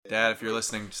Dad, if you're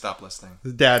listening, stop listening.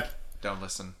 Dad. Don't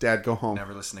listen. Dad, go home.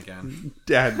 Never listen again.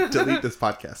 Dad, delete this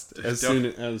podcast as soon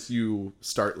as you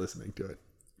start listening to it.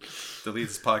 Delete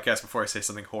this podcast before I say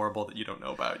something horrible that you don't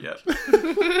know about yet.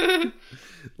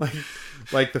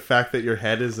 like the fact that your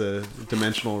head is a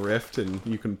dimensional rift and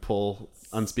you can pull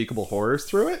unspeakable horrors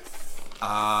through it?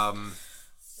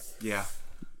 Yeah,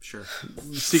 sure.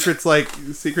 Secrets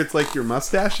like your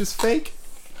mustache is fake?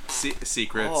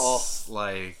 Secrets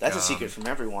like... That's a secret from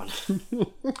everyone.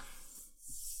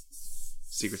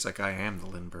 Secrets like I am the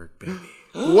Lindbergh baby.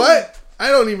 What?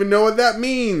 I don't even know what that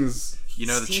means. You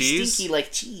know the cheese? Stinky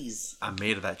like cheese. I'm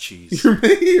made of that cheese.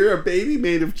 You're a baby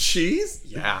made of cheese?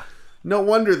 Yeah. No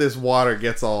wonder this water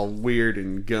gets all weird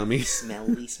and gummy.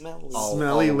 Smelly.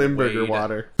 Smelly Limburger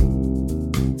water.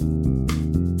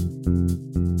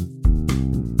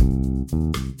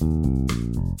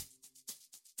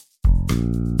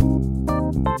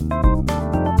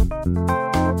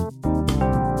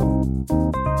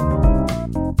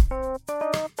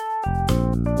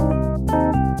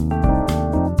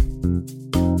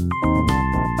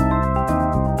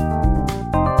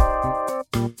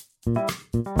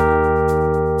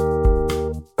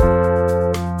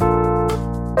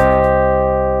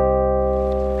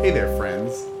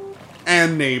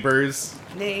 Neighbors.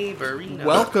 Neighborino.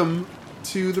 Welcome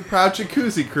to the Proud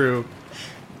Jacuzzi Crew,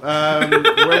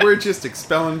 where we're just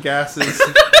expelling gases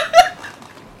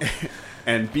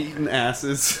and beating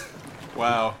asses.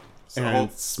 Wow.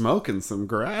 And smoking some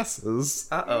grasses.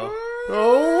 Uh-oh.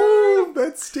 Oh,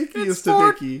 that's sticky as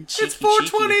to Vicky. It's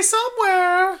 420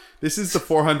 somewhere. This is the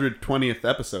 420th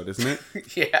episode, isn't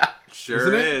it? Yeah.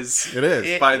 Sure is. It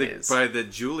is. By the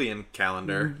Julian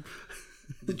calendar.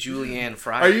 The Julian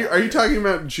Friday. Are you talking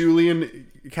about Julian,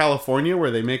 California,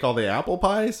 where they make all the apple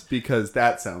pies? Because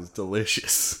that sounds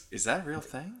delicious. Is that a real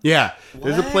thing? Yeah. What?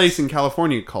 There's a place in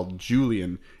California called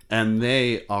Julian, and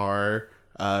they are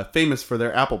famous for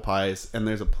their apple pies. And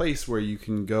there's a place where you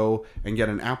can go and get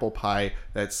an apple pie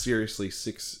that's seriously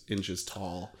 6 inches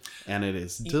tall. And it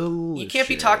is delicious. You can't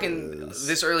be talking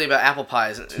this early about apple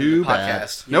pies in Too the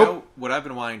podcast. Bad. Nope. You know, what I've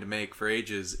been wanting to make for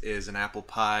ages is an apple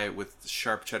pie with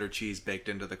sharp cheddar cheese baked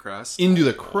into the crust. Into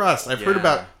the crust. I've heard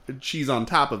about cheese on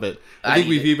top of it. I think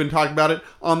we've even talked about it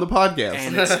on the podcast.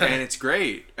 And it's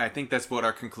great. I think that's what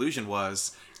our conclusion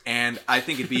was. And I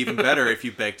think it'd be even better if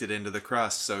you baked it into the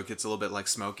crust, so it gets a little bit like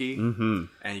smoky, and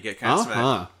you get kind of some of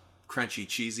that crunchy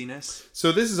cheesiness.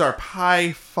 So this is our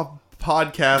pie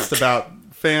podcast about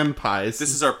fan pies. This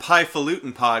is our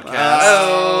pie-falutin podcast.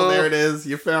 Oh, there it is.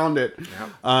 You found it.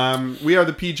 Yep. We are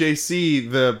the PJC,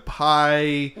 the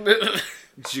Pie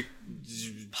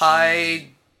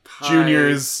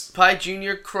Juniors. Pie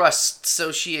Junior Crust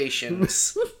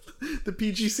Associations. The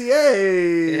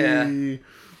PGCA. Yeah.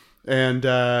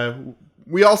 And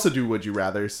we also do Would You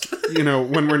Rathers,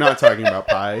 when we're not talking about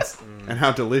pies and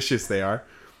how delicious they are.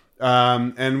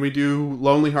 And we do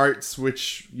Lonely Hearts,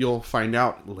 which you'll find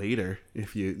out later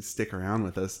if you stick around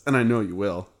with us. And I know you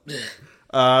will.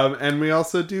 And we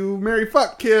also do Mary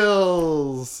Fuck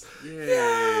Kills.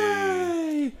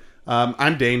 Yay!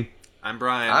 I'm Dane. I'm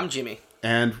Brian. I'm Jimmy.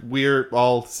 And we're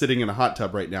all sitting in a hot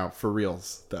tub right now. For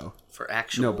reals, though. For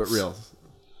actuals. No, but reals.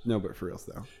 No, but for reals,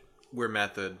 though. We're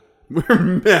method. We're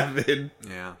method.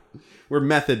 Yeah. We're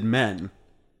method men.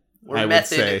 We're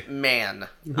Method Man,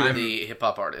 the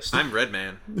hip-hop artist. I'm Red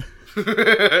Man.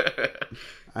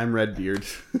 I'm Redbeard.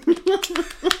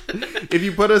 If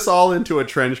you put us all into a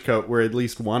trench coat, we're at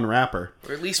least one rapper.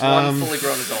 We're at least one fully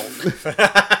grown adult.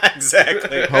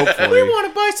 Exactly. Hopefully. We want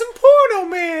to buy some porno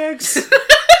mags.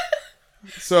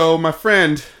 So, my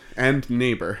friend and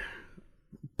neighbor,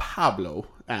 Pablo,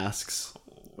 asks,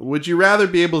 would you rather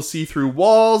be able to see through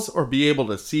walls or be able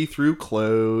to see through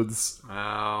clothes?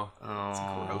 Wow. That's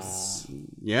gross.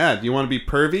 Yeah, do you want to be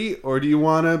pervy or do you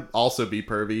want to also be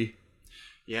pervy?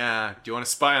 Yeah, do you want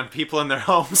to spy on people in their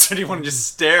homes or do you want to just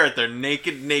stare at their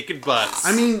naked butts?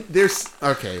 I mean,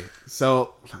 okay,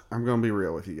 so I'm going to be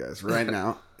real with you guys right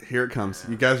now. Here it comes.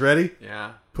 You guys ready?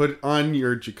 Yeah. Put on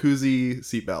your jacuzzi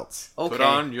seatbelts. Okay. Put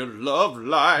on your love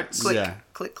lights. Click, Yeah.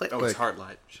 click, click. Oh, it's heart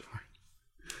light.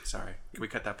 Sorry. Can we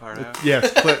cut that part out?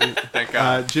 Yes. Thank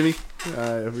God. Jimmy,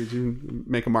 would you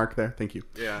make a mark there? Thank you.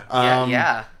 Yeah.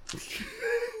 Yeah.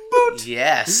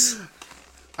 Yes.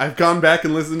 I've gone back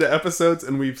and listened to episodes,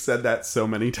 and we've said that so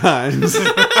many times.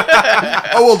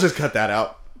 Oh, we'll just cut that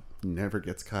out. Never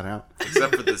gets cut out.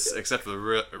 Except for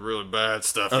the really bad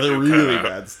stuff. Oh, the really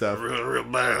bad stuff. Real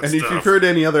bad and stuff. if you've heard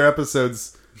any other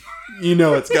episodes, you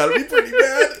know it's got to be pretty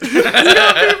bad. It's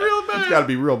gotta be real bad. It's got to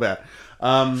be real bad.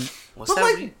 What's But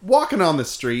that? like walking on the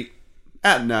street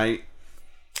at night,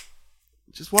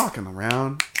 just walking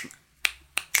around,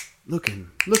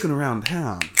 looking around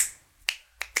town.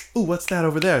 Ooh, what's that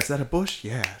over there? Is that a bush?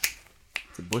 Yeah,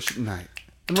 it's a bush at night.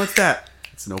 And what's that?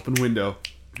 It's an open window.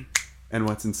 And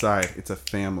what's inside? It's a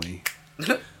family.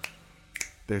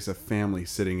 There's a family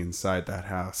sitting inside that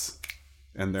house.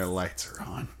 And their lights are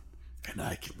on. And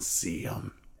I can see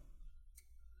them.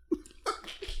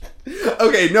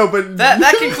 Okay, no, but...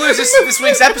 That concludes this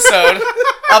week's episode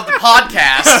of the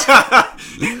podcast.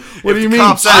 What do you mean?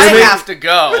 I have to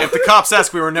go. If the cops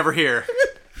ask, we were never here.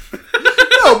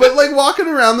 No, but like walking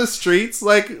around the streets,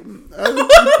 like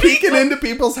peeking into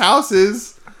people's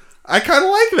houses, I kind of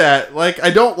like that. Like, I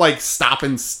don't like stop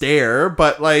and stare,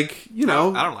 but like, you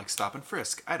know, I don't like stop and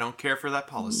frisk. I don't care for that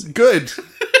policy. Good.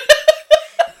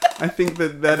 I think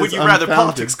that Would is you rather unfounded.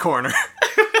 politics corner?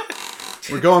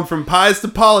 We're going from pies to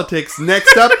politics.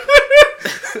 Next up,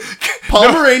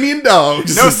 Pomeranian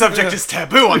dogs. No subject is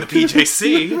taboo on the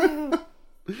PJC.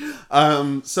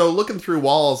 So looking through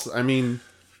walls, I mean,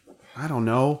 I don't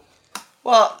know.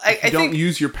 Well, I think... Don't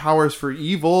use your powers for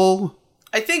evil.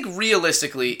 I think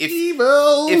realistically,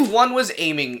 Evil! if one was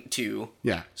aiming to...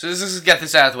 Yeah. So this is get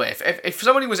this out of the way. If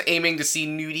somebody was aiming to see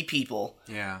nudie people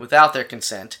without their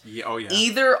consent,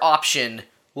 either option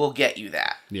will get you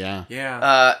that. Yeah.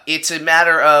 Yeah. It's a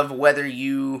matter of whether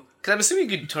you... Because I'm assuming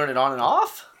you could turn it on and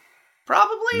off?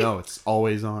 Probably? No, it's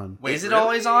always on. Wait, is it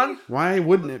always on? Why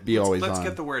wouldn't it be always on? Let's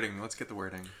get the wording.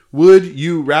 Would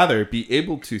you rather be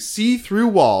able to see through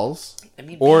walls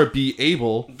or be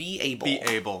able to be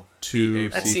able. to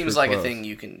That see seems through like clothes? a thing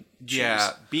you can choose.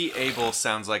 Yeah, be able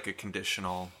sounds like a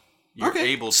conditional. You're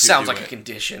able to Sounds do like it. a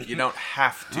condition. You don't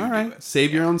have to All do right. it.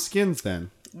 Save your own skins then.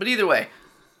 But either way,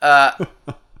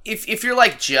 if you're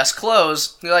like just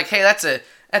clothes, you're like, hey, that's an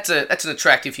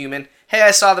attractive human. Hey,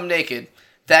 I saw them naked.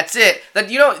 That's it.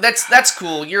 That's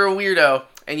cool. You're a weirdo,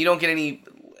 and you don't get any.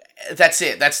 That's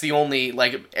it. That's the only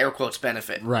like air quotes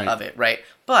benefit of it, right?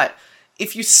 But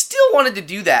if you still wanted to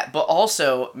do that, but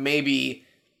also maybe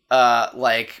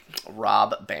like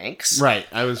rob banks, Right.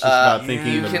 I was just about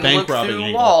thinking you the can bank look robbing through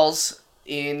angle. walls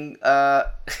in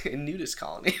nudist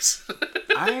colonies.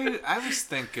 I was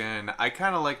thinking, I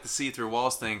kind of like the see-through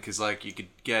walls thing because, like, you could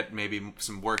get maybe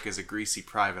some work as a greasy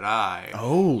private eye.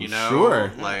 Oh, you know?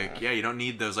 sure. Like, yeah, you don't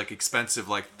need those, like, expensive,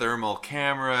 like, thermal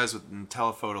cameras with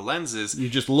telephoto lenses. You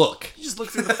just look. You just look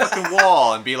through the fucking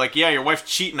wall and be like, yeah, your wife's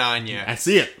cheating on you. I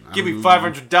see it. Give me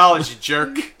 $500, you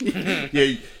jerk.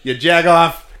 You jag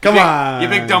off. Come on. You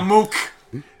big dumb mook.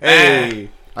 Hey,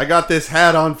 I got this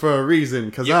hat on for a reason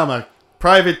because I'm a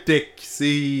private dick.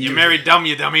 See, You married dumb,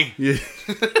 you dummy. Yeah.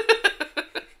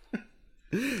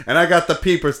 And I got the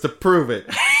peepers to prove it.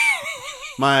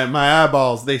 My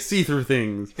eyeballs, they see through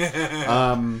things.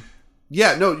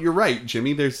 Yeah, no, you're right,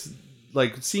 Jimmy. There's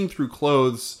like seeing through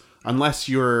clothes, unless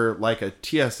you're like a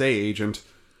TSA agent.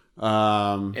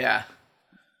 Yeah.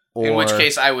 Or, In which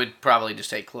case, I would probably just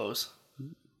take clothes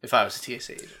if I was a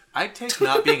TSA agent. I'd take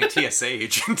not being a TSA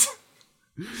agent.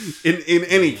 in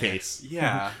any case,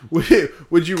 Yeah.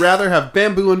 would you rather have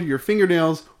bamboo under your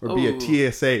fingernails or be a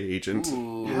TSA agent?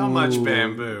 How much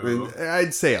bamboo?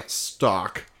 I'd say a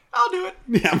stalk. I'll do it.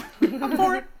 Yeah, I'm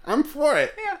for it. I'm for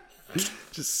it. Yeah.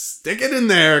 Just stick it in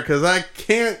there because I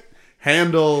can't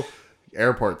handle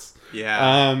airports.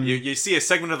 Yeah. You see a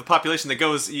segment of the population that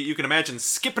goes, you can imagine,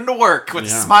 skipping to work with a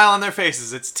smile on their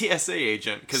faces. It's TSA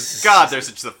agent. Because, God, they're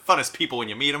such the funnest people when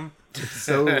you meet them.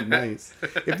 So nice.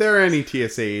 If there are any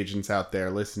TSA agents out there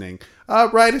listening,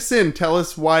 write us in. Tell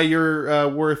us why you're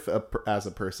worth as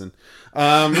a person.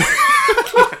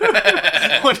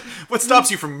 What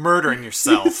stops you from murdering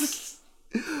yourself?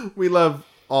 We love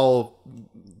all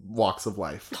walks of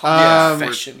life.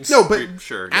 Professions. No, but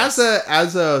Sure, as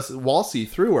a wall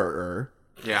see-througher,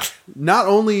 Yeah. not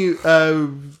only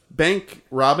bank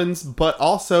robins, but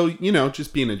also,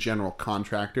 just being a general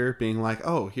contractor, being like,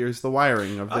 oh, here's the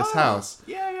wiring of this house.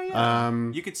 Yeah.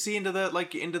 You could see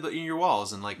into in your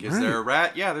walls and like, is there a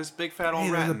rat? Yeah, there's a big fat old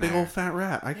Hey, rat there's a in big there. old fat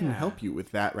rat. I can help you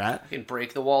with that rat. You can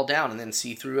break the wall down and then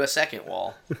see through a second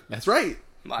wall. That's right.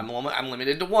 I'm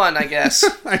limited to one, I guess.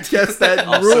 I guess that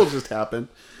rule just happened.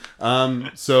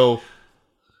 So,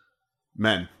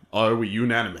 men, are we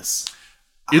unanimous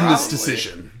in this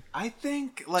decision? I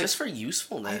think like Just for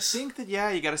usefulness. I think that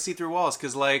you got to see through walls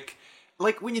because like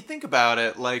when you think about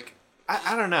it, like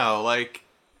I don't know, like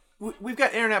we've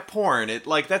got internet porn. It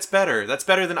like that's better. That's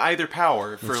better than either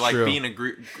power for That's like true. being a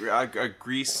greasy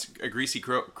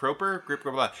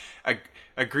croper,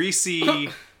 a greasy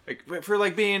for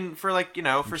like being for like for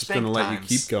Just spank gonna let times.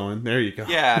 you keep going. There you go.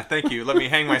 Yeah, thank you. Let me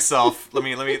hang myself. Let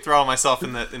me throw myself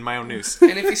in my own noose.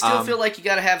 And if you still feel like you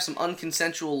gotta have some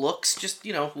unconsensual looks, just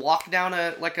walk down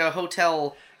a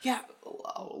hotel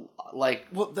like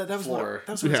Well, that was floor. what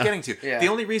I was getting to. Yeah. The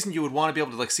only reason you would want to be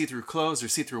able to like see through clothes or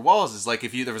see through walls is like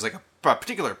if there was like a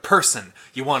particular person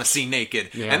you want to see naked,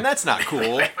 and that's not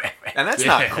cool, and that's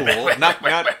not cool, not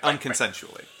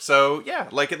unconsensually. So yeah,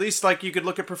 like at least like you could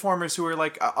look at performers who are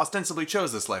like ostensibly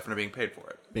chose this life and are being paid for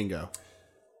it. Bingo.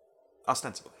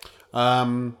 Ostensibly.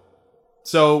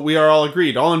 So we are all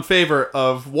agreed, all in favor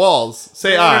of walls.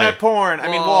 Say aye. Internet porn. I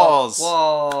mean walls.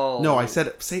 Walls. No, I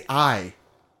said say aye.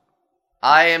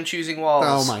 I am choosing walls.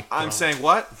 Oh my God. I'm saying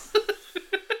what? This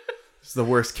is the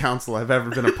worst council I've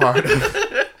ever been a part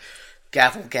of.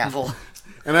 Gavel, gavel.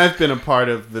 And I've been a part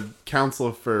of the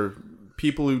council for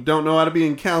people who don't know how to be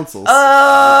in councils.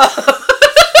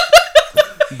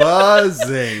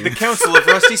 Buzzing. The council of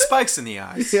rusty spikes in the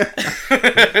eyes. Yeah.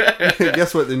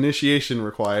 Guess what the initiation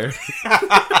required?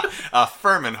 A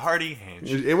firm and hearty hand.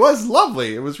 It was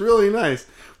lovely. It was really nice.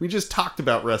 We just talked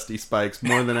about rusty spikes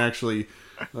more than actually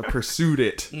pursued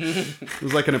it. It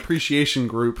was like an appreciation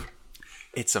group.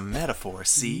 It's a metaphor,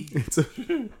 see? It's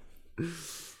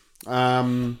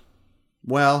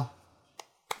well,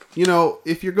 you know,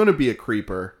 if you're going to be a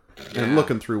creeper and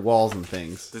looking through walls and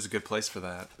things, There's a good place for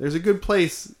that. there's a good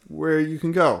place where you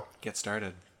can go Get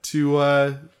started.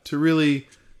 to really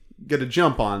get a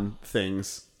jump on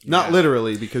things. Not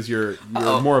literally, because you're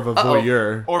more of a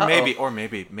voyeur. Or maybe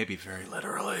very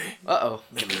literally. Uh-oh.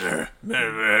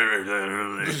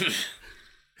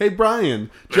 Hey Brian,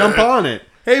 jump on it.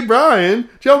 Hey Brian,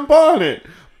 jump on it.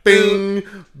 Bing,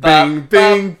 bing,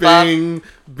 bing, bing,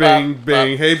 bing,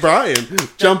 bing. Hey Brian,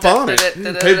 jump on it.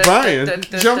 Hey Brian,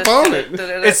 jump on it.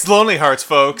 It's Lonely Hearts,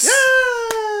 folks.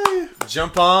 Yay!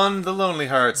 Jump on the Lonely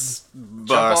Hearts bus.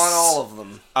 Jump on all of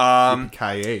them.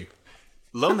 Kaye.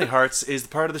 Lonely Hearts is the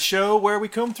part of the show where we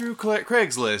comb through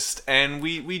Craigslist and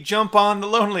we jump on the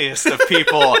loneliest of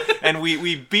people and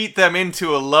we beat them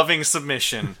into a loving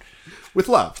submission. With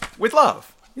love. With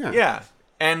love. Yeah. Yeah.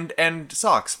 And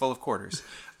socks full of quarters.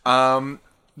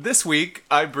 This week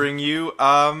I bring you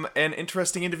an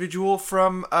interesting individual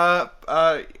from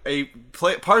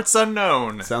parts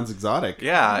unknown. Sounds exotic.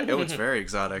 Yeah, it's very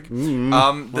exotic.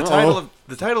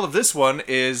 The title of this one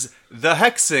is The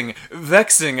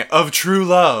Vexing of True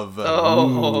Love.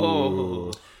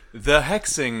 Oh. The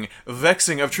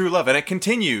Vexing of True Love. And it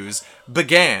continues,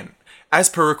 began, as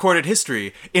per recorded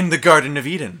history, in the Garden of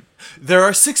Eden. There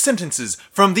are 6 sentences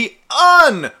from the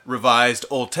unrevised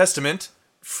Old Testament,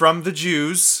 from the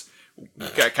Jews,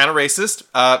 kind of racist,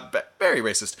 very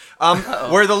racist,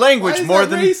 where the language Why is more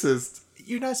that than... racist?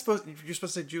 You're supposed to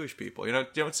say Jewish people. You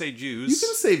don't say Jews. You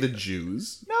can say the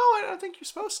Jews. No, I don't think you're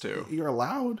supposed to. You're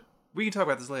allowed. We can talk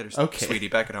about this later, Okay. sweetie,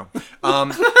 back at home.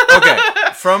 Okay,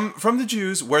 from the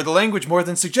Jews, where the language more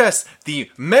than suggests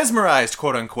the mesmerized,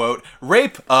 quote-unquote,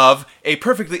 rape of a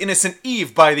perfectly innocent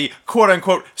Eve by the,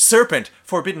 quote-unquote, serpent,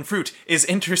 forbidden fruit, is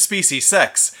interspecies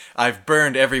sex. I've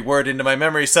burned every word into my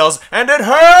memory cells, and it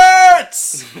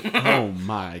hurts! Oh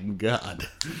my God.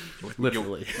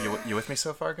 Literally. You with me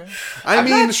so far, guys? I'm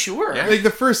not sure. Yeah. Like the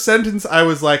first sentence, I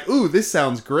was like, "Ooh, this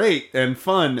sounds great and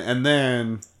fun," and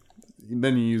then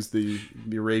you use the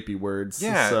rapey words.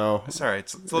 Yeah, so sorry,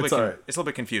 it's a little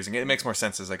bit confusing. It makes more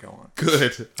sense as I go on.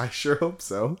 good. I sure hope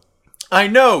so. I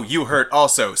know you hurt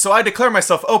also, so I declare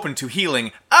myself open to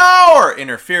healing our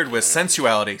interfered with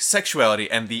sensuality, sexuality,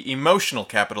 and the emotional,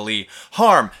 capital E,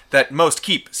 harm that most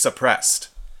keep suppressed.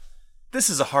 This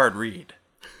is a hard read.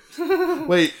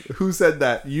 Wait, who said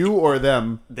that? You or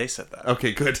them? They said that.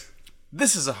 Okay, good.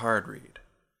 This is a hard read.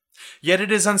 Yet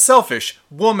it is unselfish,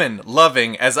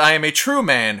 woman-loving, as I am a true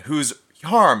man whose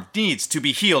harm needs to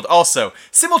be healed also,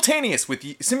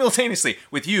 simultaneously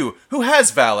with you, who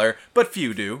has valor, but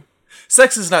few do.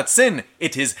 Sex is not sin,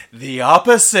 it is the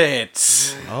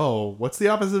opposite. Oh, what's the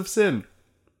opposite of sin?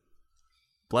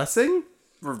 Blessing?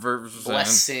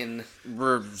 Blessing.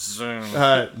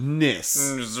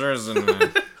 Nis.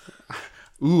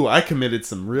 Ooh, I committed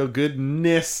some real good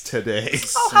nis today.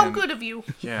 Oh, how good of you.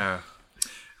 Yeah.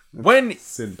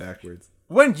 Sin backwards.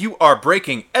 When you are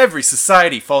breaking every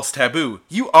society false taboo,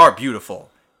 you are beautiful.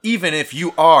 Even if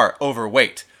you are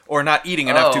overweight, or not eating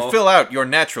enough to fill out your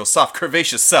natural, soft,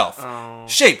 curvaceous self.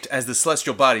 Shaped as the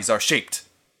celestial bodies are shaped.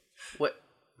 What?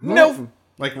 No.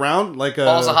 Like round? Like a...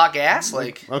 Balls of hot gas?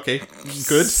 Like... Okay,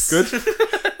 good.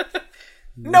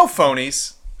 No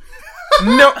phonies.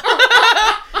 No.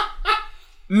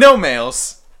 No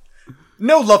males.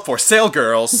 No love for sale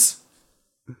girls.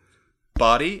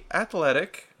 Body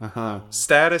athletic.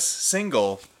 Status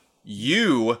single.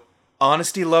 You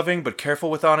honesty loving but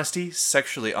careful with honesty.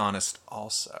 Sexually honest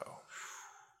also.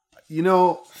 You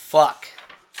know, Fuck.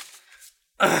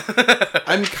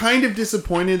 I'm kind of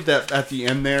disappointed that at the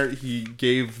end there he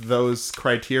gave those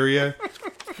criteria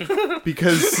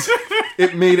because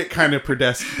it made it kind of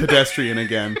pedestrian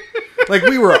again. Like,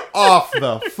 we were off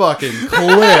the fucking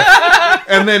cliff.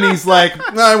 And then he's like,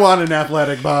 I want an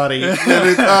athletic body. And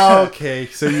it's, okay,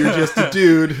 so you're just a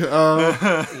dude.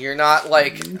 You're not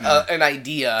like an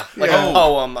idea, like a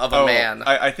poem of a man.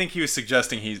 I think he was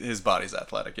suggesting his body's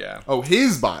athletic, yeah. Oh,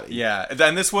 his body. Yeah,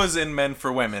 and this was in Men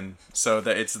for Women, so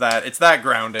that it's that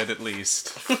grounded at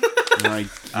least.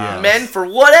 Men for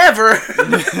whatever.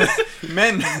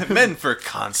 men for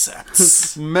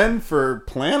concepts. Men for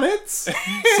planets?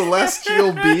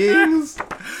 Celestial beings?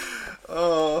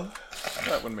 Oh,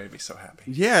 that one made me so happy.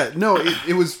 Yeah, no,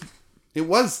 it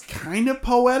was kind of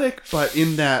poetic, but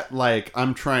in that, like,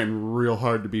 I'm trying real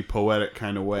hard to be poetic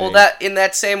kind of way. Well, that in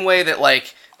that same way that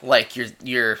like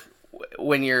you're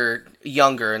when you're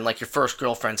younger and like your first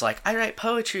girlfriend's like, I write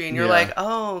poetry, and you're like,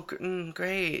 oh,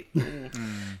 great.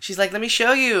 She's like, let me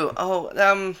show you.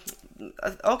 Oh,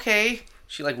 okay.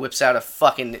 She like whips out a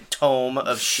fucking tome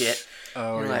of shit.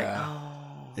 Oh, you're yeah. like, oh.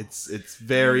 It's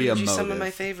very emotive. Some of my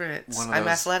favorites. I'm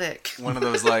athletic. One of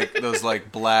those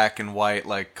like black and white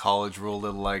like college ruled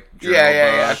little like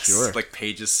journal books, sure. like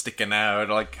pages sticking out,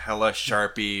 like hella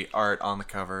Sharpie art on the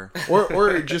cover.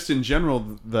 Or just in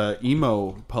general, the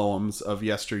emo poems of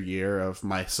yesteryear of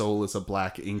my soul is a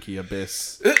black inky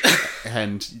abyss,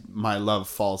 and my love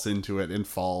falls into it and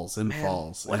falls and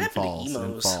falls and falls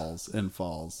and falls and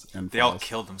falls and falls. They all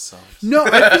killed themselves. No,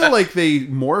 I feel like they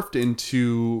morphed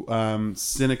into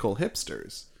cynical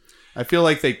hipsters. I feel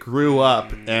like they grew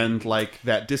up and like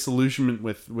that disillusionment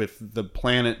with the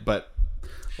planet, but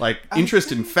like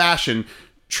interest in fashion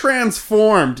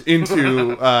transformed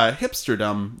into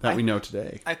hipsterdom that we know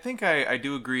today. I think I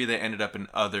do agree they ended up in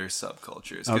other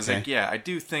subcultures. Because like, yeah, I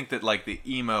do think that like the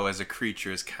emo as a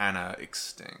creature is kind of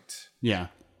extinct. Yeah.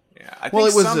 Yeah. I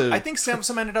think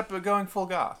some ended up going full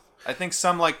goth. I think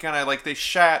some like kind of like they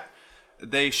shat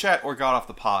or got off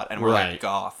the pot and were like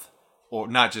goth. Or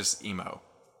not just emo.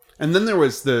 And then there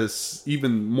was this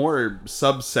even more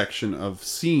subsection of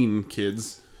scene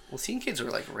kids. Well, scene kids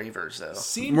were like ravers, though.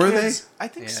 Were they? I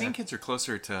think scene kids are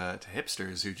closer to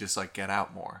hipsters who just like get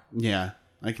out more. Yeah,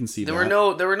 I can see that.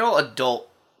 There were no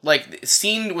adult, like,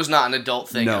 scene was not an adult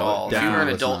thing at all. If you were an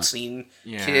adult scene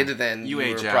kid, then you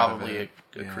were probably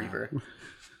a creeper.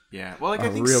 Yeah, well, like I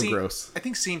think gross. I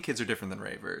think scene kids are different than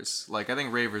ravers. Like I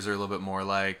think ravers are a little bit more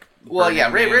like. Well, yeah,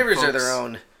 ravers are their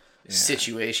own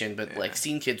situation, but like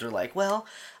scene kids were like, well,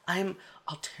 I'm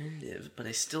alternative, but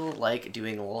I still like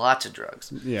doing lots of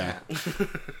drugs. Yeah.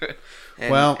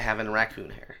 And having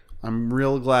raccoon hair. I'm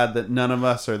real glad that none of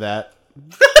us are that.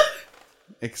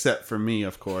 Except for me,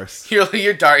 of course. Your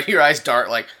eyes dart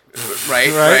like,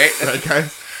 right,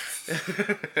 guys.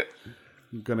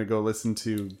 I'm gonna go listen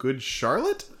to Good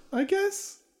Charlotte, I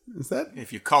guess. Is that?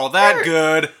 If you call that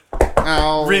good.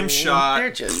 Ow. Rim shot.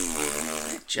 They're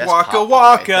just waka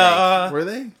waka. Were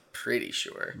they? Pretty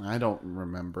sure. I don't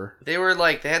remember. They were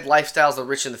like, they had lifestyles of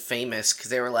rich and the famous because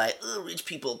they were like, rich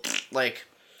people, like,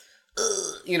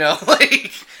 you know,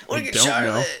 like, look at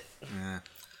Charlotte. Yeah.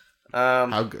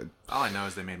 How good? All I know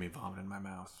is they made me vomit in my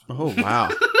mouth. Oh, wow.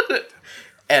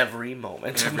 Every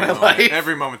moment of my life.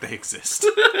 Every moment they exist.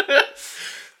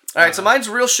 All right, so mine's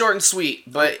real short and sweet,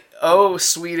 but oh,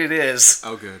 sweet it is.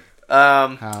 Oh, good.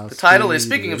 The title is,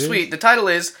 speaking of sweet, the title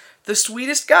is The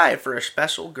Sweetest Guy for a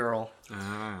Special Girl.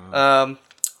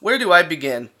 Where do I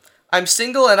begin? I'm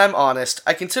single and I'm honest.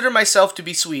 I consider myself to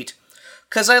be sweet.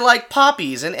 'Cause I like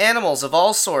poppies and animals of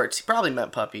all sorts. He probably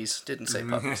meant puppies. Didn't say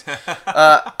puppies.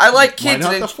 I like kids.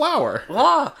 Why not the flower?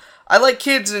 I like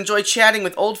kids and enjoy chatting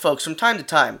with old folks from time to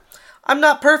time. I'm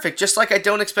not perfect, just like I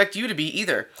don't expect you to be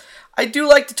either. I do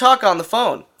like to talk on the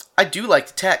phone. I do like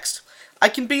to text. I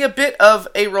can be a bit of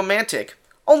a romantic,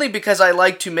 only because I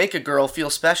like to make a girl feel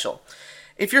special.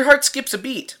 If your heart skips a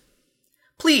beat,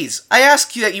 please, I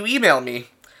ask you that you email me.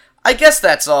 I guess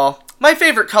that's all. My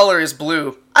favorite color is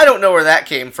blue. I don't know where that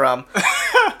came from.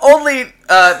 Only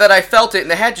that I felt it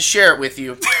and I had to share it with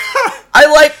you. I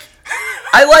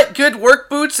like good work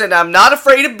boots and I'm not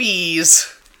afraid of bees.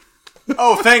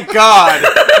 Oh, thank God.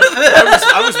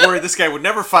 I was worried this guy would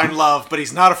never find love, but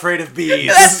he's not afraid of bees.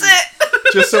 That's it.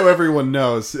 Just so everyone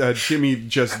knows, Jimmy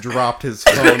just dropped his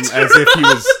phone as if he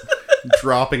was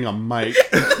dropping a mic.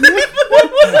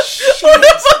 What a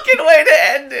fucking way to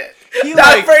end it.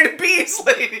 Not afraid of bees,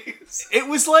 ladies. It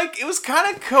was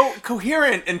kind of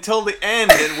coherent until the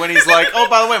end, and when he's like, "Oh,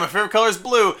 by the way, my favorite color is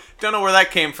blue. Don't know where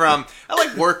that came from. I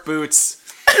like work boots.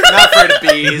 Not afraid of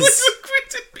bees."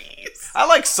 I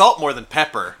like salt more than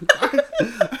pepper.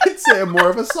 I'd say I'm more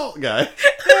of a salt guy.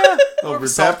 Over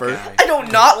Salt pepper. guy. I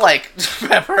don't not like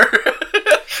pepper.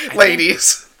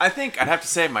 Ladies. I think I'd have to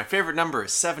say my favorite number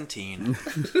is 17.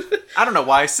 I don't know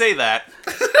why I say that.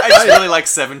 I just really like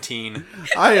 17.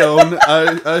 I own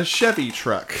a Chevy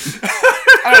truck.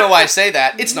 I don't know why I say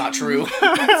that. It's not true.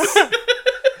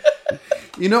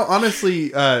 You know,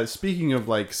 honestly, speaking of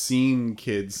like scene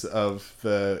kids of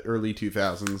the early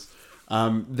 2000s,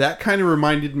 that kind of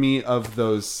reminded me of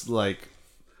those like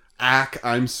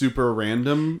I'm super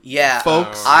random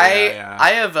folks. I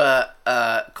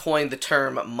have coined the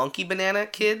term monkey banana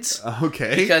kids.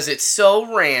 Okay. Because it's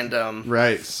so random.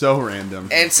 Right, so random.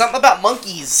 And something about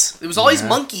monkeys. It was always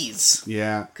monkeys.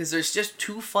 Yeah. Because they're just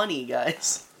too funny,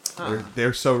 guys.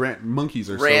 They're so monkeys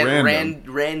are so random.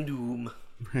 Random.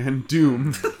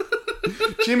 Random.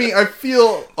 Jimmy, I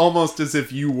feel almost as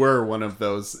if you were one of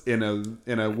those in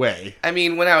a way. I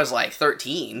mean, when I was like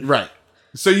 13. Right.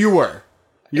 So you were.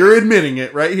 You're admitting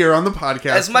it right here on the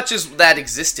podcast. As much as that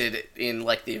existed in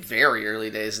like the very early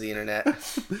days of the internet.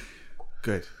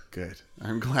 Good.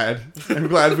 I'm glad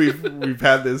we've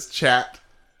had this chat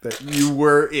that you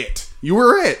were it. You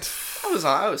were it.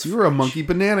 I was. You were a monkey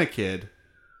banana kid.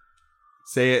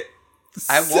 Say it.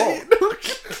 I won't.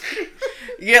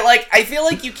 Yeah, like I feel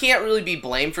like you can't really be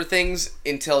blamed for things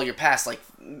until you're past like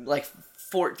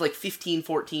 15,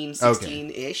 14,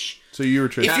 16-ish. So you were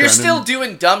if you're still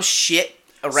doing dumb shit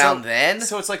around then.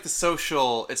 So it's like the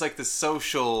social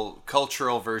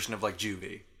cultural version of like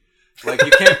juvie. Like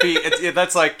you can't be.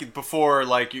 That's like before.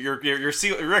 Like your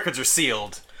records are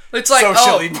sealed. It's like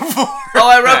socially before.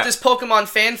 I wrote this Pokemon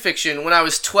fan fiction when I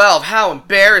was 12. How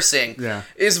embarrassing! Yeah,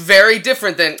 is very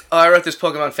different than I wrote this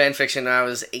Pokemon fan fiction when I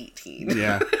was 18.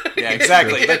 Yeah, yeah,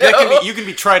 exactly. You can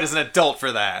be tried as an adult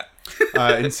for that.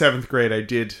 In 7th grade, I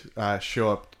did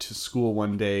show up to school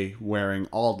one day wearing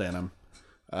all denim.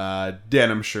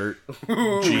 Denim shirt,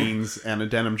 jeans, and a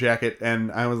denim jacket, and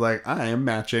I was like, I am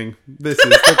matching. This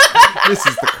is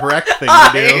the correct thing to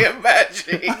do.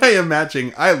 I am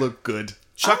matching. I look good.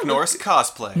 Chuck Norris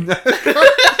cosplay.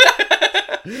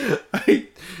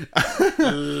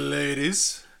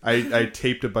 Ladies. I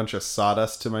taped a bunch of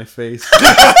sawdust to my face.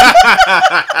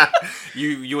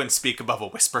 You wouldn't speak above a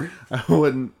whisper. I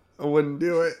wouldn't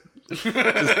do it.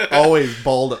 Just always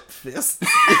balled up fists.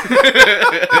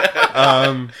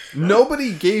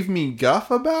 Nobody gave me guff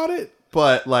about it,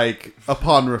 but like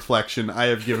upon reflection, I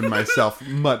have given myself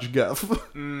much guff.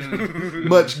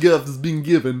 Much guff has been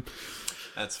given.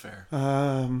 That's fair.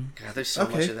 God, there's so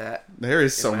much of that. There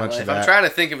is so much of that. I'm trying to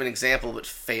think of an example, but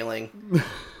failing.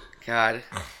 God,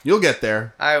 you'll get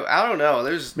there. I don't know.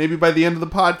 There's maybe by the end of the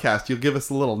podcast, you'll give us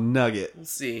a little nugget.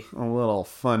 Let's see, a little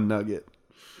fun nugget.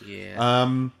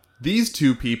 Yeah. These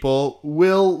two people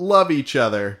will love each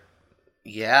other.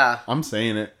 Yeah. I'm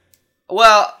saying it.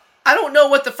 Well, I don't know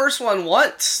what the first one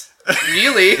wants.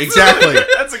 Really? Exactly.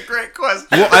 That's a great question.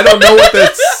 Well, I don't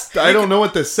know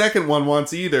what the second one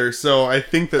wants either. So I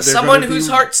think that someone whose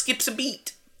heart skips a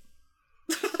beat.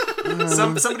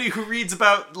 Somebody who reads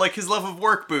about like his love of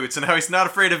work boots and how he's not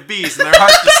afraid of bees and their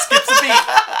heart just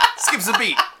skips a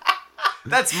beat.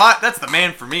 That's the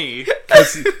man for me.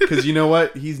 Because you know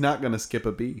what? He's not gonna skip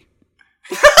a bee.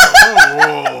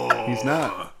 Oh. He's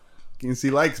not. Because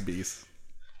he likes bees.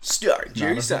 Starring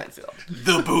Jerry Seinfeld.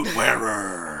 The boot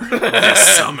wearer this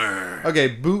summer. Okay,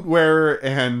 boot wearer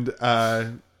and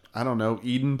I don't know,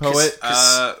 Eden poet,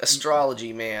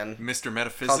 astrology man, Mr.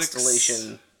 Metaphysics,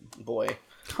 constellation boy.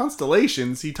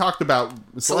 Constellations. He talked about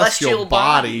celestial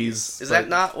bodies. Is that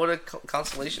not what a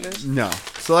constellation is? No,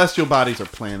 celestial bodies are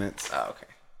planets. Oh, okay.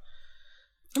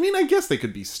 I mean, I guess they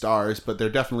could be stars, but they're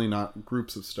definitely not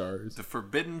groups of stars. The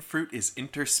forbidden fruit is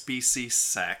interspecies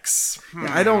sex. Yeah,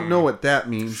 I don't know what that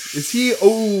means. Is he...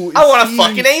 I want to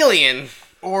fuck an alien!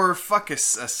 Or fuck a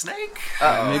snake?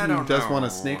 Maybe he does want a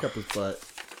snake up his butt.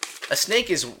 A snake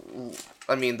is,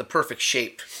 the perfect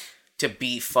shape to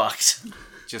be fucked.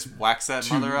 Just wax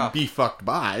that mother up. Be fucked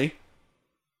by.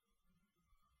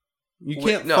 You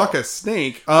can't no. fuck a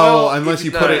snake. Well, unless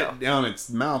you put it down its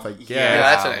mouth, I guess. Yeah,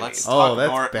 that's what I mean. Let's talk that's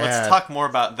more. bad. Let's talk more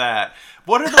about that.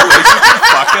 What are the ways you can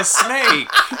fuck a snake?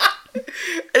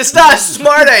 It's not a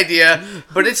smart idea,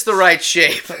 but it's the right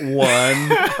shape. One.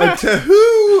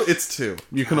 Two. It's two.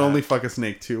 You can only fuck a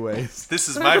snake 2 ways. This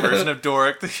is my version of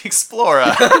Doric the Explorer.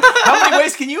 How many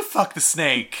ways can you fuck the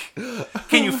snake?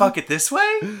 Can you fuck it this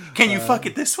way? Can you fuck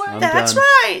it this way? That's done.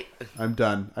 right. I'm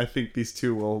done. I think these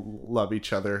two will love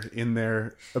each other in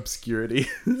their obscurity.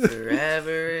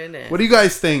 Forever and ever. What do you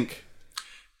guys think?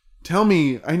 Tell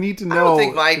me. I need to know. I don't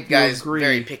think my if you guy's agree.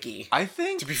 very picky. I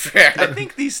think, To be fair. I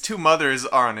think these two mothers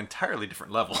are on entirely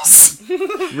different levels.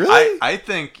 Really? I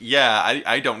think, yeah,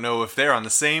 I don't know if they're on the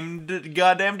same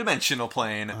goddamn dimensional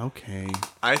plane. Okay.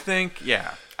 I think,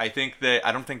 yeah, I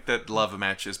don't think that love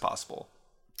match is possible.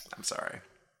 I'm sorry.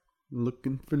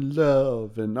 Looking for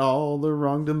love in all the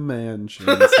wrong dimensions.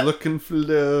 Looking for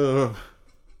love.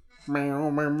 Meow,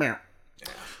 meow, meow.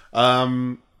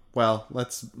 Well,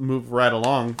 let's move right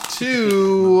along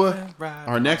to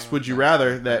our next Would You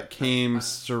Rather that came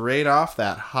straight off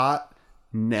that hot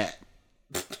net.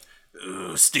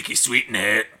 Ooh, sticky sweet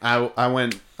net. I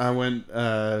went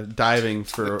diving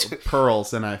for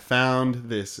pearls and I found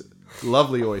this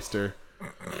lovely oyster.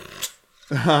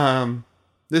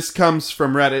 This comes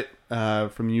from Reddit,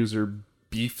 from user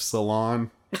Beef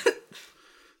Salon.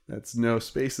 That's no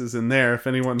spaces in there if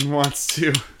anyone wants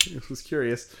to. I was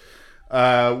curious.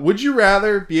 Would you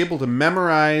rather be able to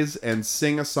memorize and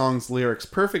sing a song's lyrics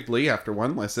perfectly after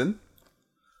one listen,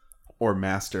 or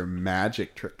master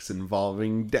magic tricks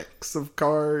involving decks of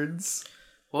cards?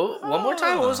 Well, one more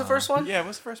time. What was the first one? Yeah,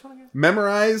 what's the first one again?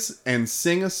 Memorize and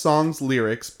sing a song's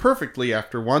lyrics perfectly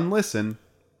after one listen,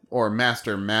 or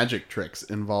master magic tricks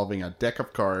involving a deck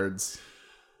of cards.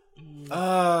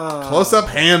 Close-up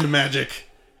hand magic.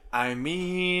 I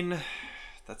mean,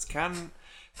 that's kind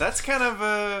of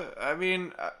a. I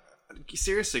mean,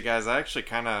 seriously, guys, I actually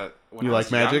kind of when You I like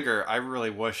was magic? younger, I really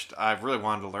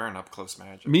wanted to learn up close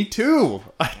magic. Me too.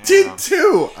 I did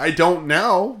too. I don't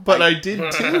now, but I did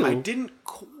too. I didn't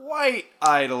quite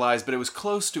idolize, but it was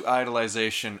close to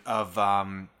idolization of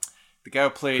the guy who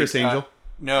played Chris Angel?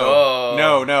 No,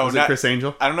 Was it not Chris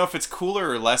Angel? I don't know if it's cooler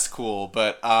or less cool,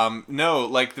 but no,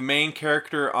 like the main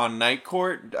character on Night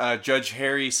Court, Judge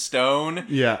Harry Stone.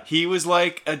 Yeah. He was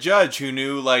like a judge who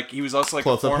knew, like, he was also like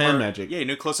Close-up a former hand magic. Yeah, he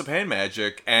knew close-up hand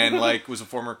magic, and like was a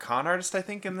former con artist, I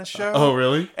think, in this show. Oh,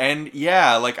 really? And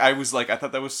yeah, like I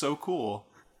thought that was so cool.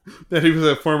 That he was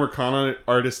a former con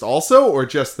artist also, or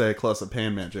just the close-up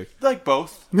hand magic? Like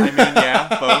both. I mean,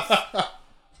 yeah, both.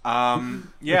 Yeah,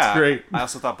 That's great. I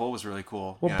also thought Bull was really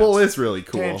cool. Well, Yeah, Bull it's is really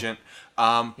cool. tangent.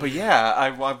 But yeah, I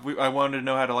wanted to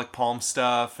know how to like palm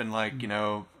stuff and like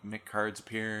make cards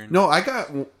appear. No, I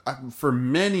got for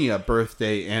many a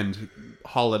birthday and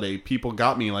holiday, people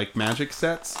got me like magic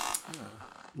sets,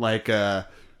 like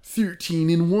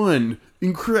 13-in-1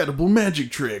 incredible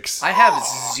magic tricks. I have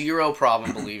zero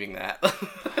problem believing that.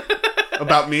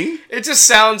 About me? It just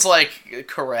sounds like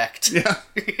correct. Yeah.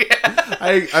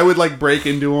 I would like break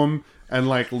into them and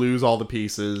like lose all the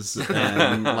pieces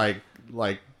and like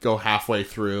go halfway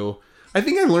through. I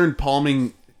think I learned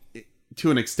palming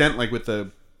to an extent, like with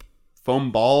the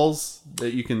foam balls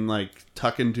that you can like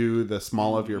tuck into the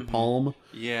small of your palm.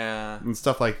 Yeah. And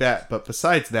stuff like that. But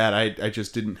besides that, I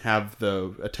just didn't have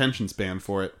the attention span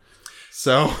for it.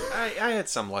 So I had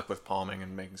some luck with palming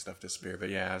and making stuff disappear, but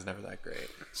yeah, I was never that great.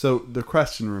 So the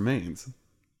question remains,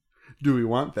 do we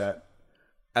want that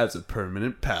as a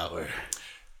permanent power?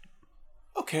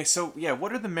 Okay, so yeah,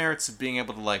 what are the merits of being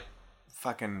able to like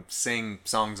fucking sing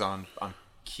songs on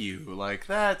cue? Like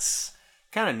that's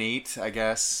kind of neat, I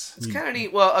guess. It's kind of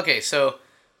neat. Well, okay, so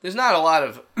there's not a lot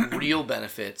of real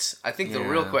benefits. I think the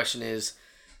real question is,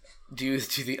 do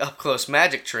the up close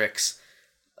magic tricks?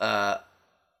 Can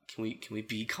we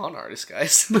be con artists,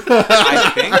 guys?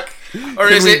 I think. or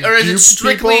is it dupe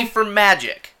strictly people? for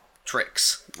magic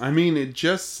tricks? I mean, it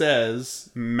just says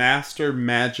master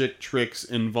magic tricks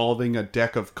involving a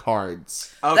deck of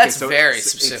cards. Okay, That's so very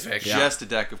it's specific. just a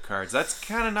deck of cards. That's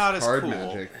kind of not as Card cool.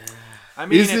 magic. I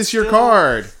mean, Is this your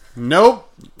card?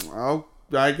 Nope. Well,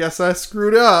 I guess I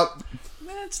screwed up.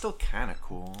 It's still kind of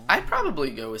cool. I'd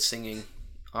probably go with singing,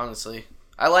 honestly.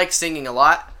 I like singing a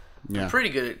lot. Yeah. I'm pretty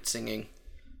good at singing.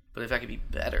 But if I could be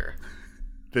better...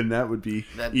 Then that would be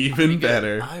That'd be even pretty good.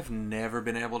 better. I've never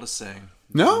been able to sing.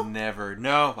 No? Never.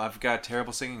 No, I've got a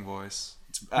terrible singing voice.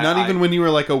 Not even when you were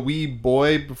like a wee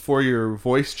boy before your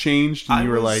voice changed and you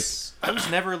were like... I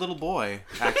was never a little boy,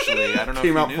 actually. I don't know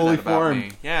Came if you out knew fully that about formed.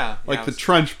 me. Yeah. Like the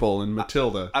Trunchbull in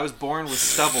Matilda. I was born with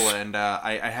stubble, and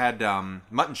I had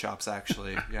mutton chops,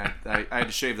 actually. Yeah, I had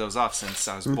to shave those off since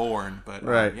I was born, but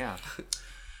Right. yeah.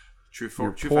 True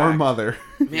Your true poor fact. mother.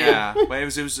 Yeah, well, it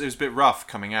was a bit rough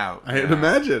coming out. I'd Yeah.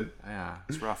 imagine. Yeah,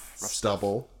 it's rough.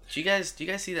 Stubble. Do you guys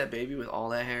see that baby with all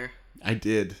that hair? I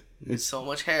did. It's so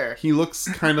much hair. He looks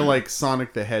kind of like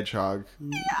Sonic the Hedgehog.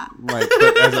 Like,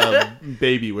 but as a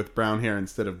baby with brown hair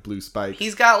instead of blue spikes.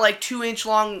 He's got like 2-inch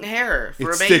long hair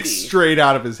for It a baby. sticks straight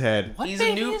out of his head. What He's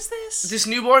baby a new, is this? This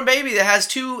newborn baby that has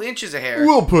 2 inches of hair.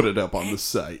 We'll put it up on the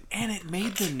site. And it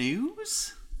made the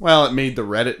news? Well, it made the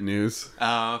Reddit news.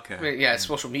 Oh, okay. Yeah, it's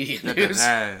social media news.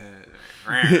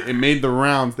 It made the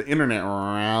rounds, the internet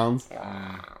rounds.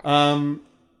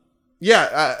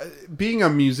 Being a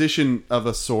musician of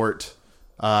a sort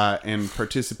and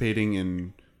participating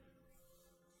in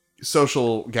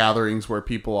social gatherings where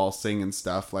people all sing and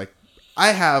stuff, like,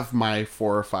 I have my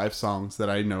 4 or 5 songs that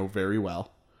I know very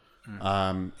well,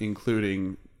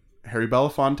 including Harry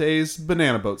Belafonte's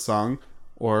Banana Boat song,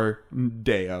 or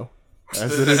Deo,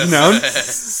 as it is known,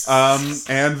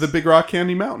 and the Big Rock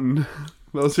Candy Mountain.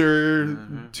 Those are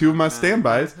 2 of my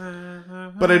standbys.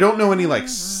 But I don't know any, like,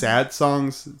 sad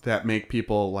songs that make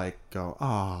people, like, go,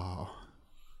 oh,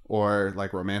 or,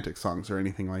 like, romantic songs or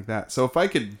anything like that. So if I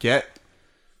could get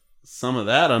some of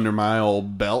that under my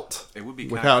old belt, it would be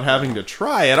without having to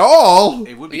try at all.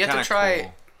 It would be. You have to try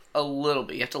cool. a little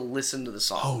bit. You have to listen to the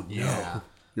song. Oh no, yeah.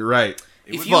 You're right.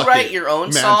 If you write your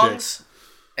own songs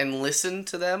and listen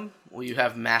to them, will you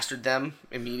have mastered them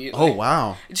immediately? Oh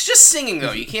wow, it's just singing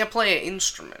though. You can't play an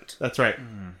instrument. That's right.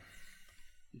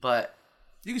 But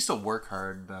you can still work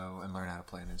hard though and learn how to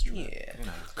play an instrument. Yeah. You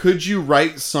know. Could you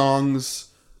write songs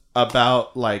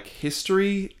about, like,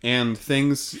 history and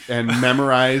things and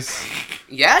memorize?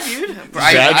 Yeah, dude.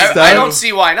 I I don't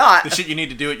see why not. The shit you need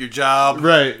to do at your job.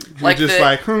 Right. You're Like just the-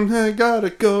 like, I gotta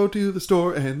go to the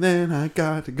store, and then I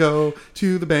got to go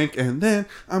to the bank, and then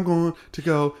I'm going to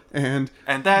go and...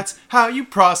 And that's how you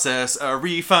process a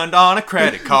refund on a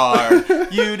credit card.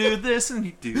 You do this and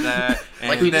you do that. And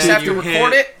Like, you just then have to hit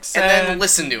record it and send. then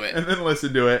listen to it. And then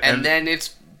listen to it. And then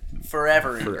it's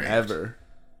forever engraved. forever.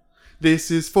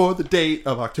 This is for the date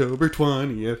of October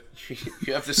 20th.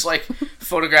 You have this, like,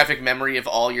 photographic memory of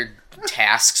all your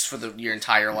tasks for your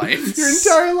entire life. Your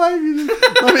entire life.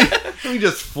 Let me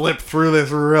just flip through this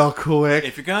real quick.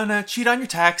 If you're gonna cheat on your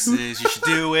taxes, you should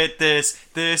do it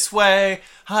this way.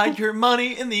 Hide your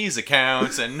money in these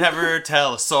accounts and never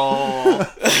tell a soul.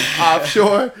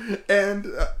 Offshore and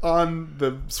on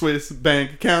the Swiss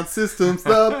bank account system's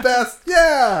the best.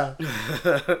 Yeah.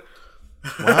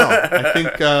 Wow. I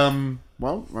think,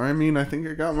 I think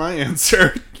I got my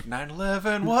answer.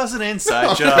 9/11 was an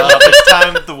inside job. It's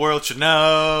time that the world should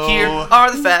know. Here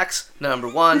are the facts. Number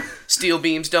 1, steel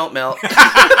beams don't melt. Oh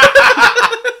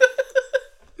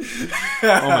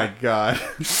my god.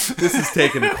 This has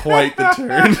taken quite the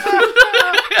turn.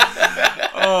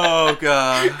 Oh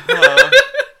god.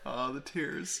 Oh, the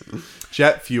tears.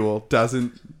 Jet fuel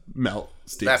doesn't melt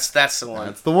steel. That's the one.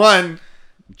 That's the one.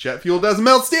 Jet fuel doesn't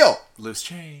melt steel. Loose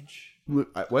change.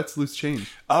 What's loose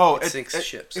change? Oh, It sinks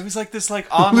ships. It was like this, like,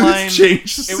 online. Loose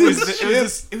change. It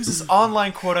was this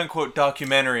online quote unquote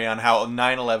documentary on how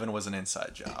 9/11 was an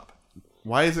inside job.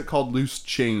 Why is it called loose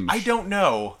change? I don't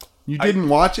know. You didn't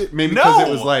watch it? Maybe because No! it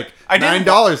was like I didn't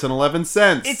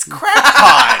 $9.11. It's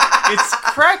crackpot. It's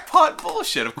crackpot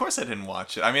bullshit. Of course I didn't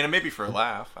watch it. I mean, maybe for a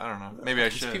laugh. I don't know. Maybe I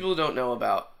should. People who don't know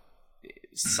about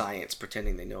science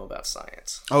pretending they know about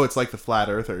science. Oh, it's like the flat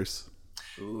earthers.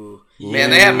 Ooh. Man,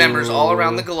 they have members all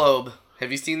around the globe.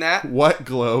 Have you seen that? What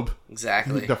globe?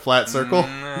 Exactly. The flat circle?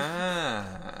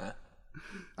 Ah.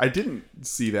 I didn't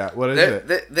see that. What is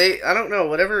it? They I don't know,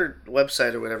 whatever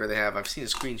website or whatever they have, I've seen a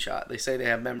screenshot. They say they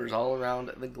have members all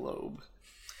around the globe.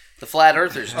 The flat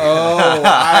earthers do. Oh,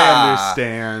 I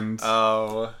understand.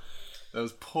 Oh,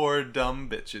 those poor dumb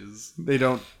bitches. They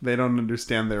don't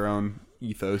understand their own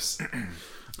ethos.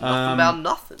 About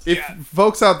nothing. If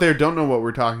folks out there don't know what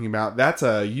we're talking about, that's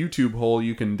a YouTube hole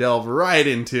you can delve right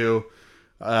into.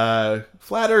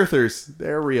 Flat earthers,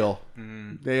 they're real.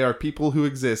 They are people who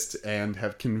exist and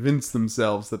have convinced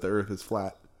themselves that the earth is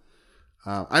flat.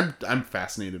 I'm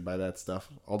fascinated by that stuff.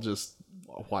 I'll just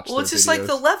watch their It's just videos. like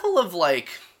the level of, like,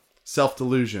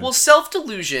 Self-delusion. well,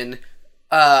 self-delusion,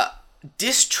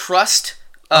 distrust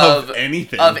of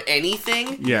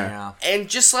anything. Yeah. and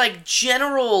just, like,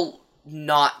 general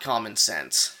not common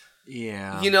sense.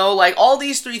 Yeah. You know, like, all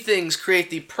these 3 things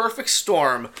create the perfect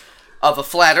storm of a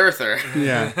flat earther.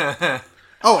 Yeah.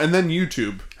 Oh, and then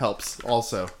YouTube helps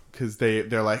also. Because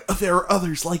they're like, oh, there are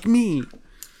others like me.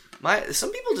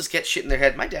 Some people just get shit in their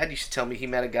head. My dad used to tell me he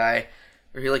met a guy,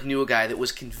 or he, like, knew a guy that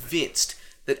was convinced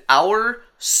that our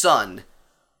sun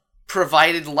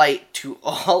provided light to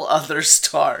all other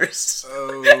stars.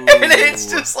 Oh. And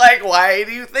it's just like, why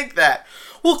do you think that?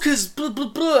 Well, because blah, blah,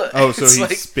 blah. Oh, so It's he'd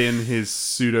like, spin his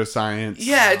pseudoscience.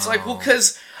 yeah, it's like, well,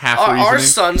 because Half our reasoning.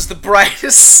 sun's the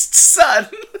brightest sun.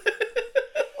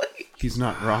 He's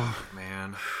not wrong.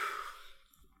 Man.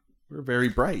 We're very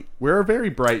bright. We're a very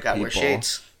bright Gotta people. wear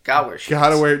shades. Gotta wear shades.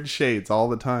 Gotta wear shades all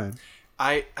the time.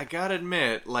 I gotta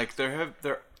admit, like, there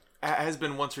has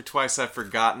been once or twice I've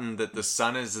forgotten that the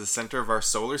sun is the center of our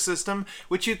solar system,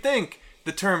 which you'd think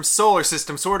the term solar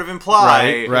system sort of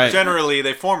imply. Right. Generally,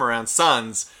 they form around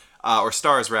suns, or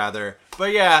stars rather.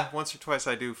 But yeah, once or twice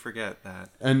I do forget that.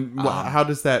 And how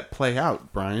does that play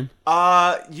out, Brian?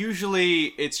 Usually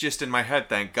it's just in my head,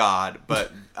 thank God.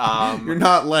 But You're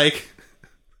not like,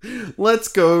 let's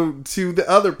go to the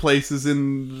other places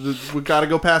we gotta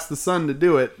go past the sun to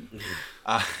do it.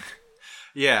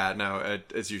 Yeah, no,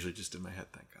 it's usually just in my head,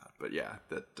 thank God. But yeah,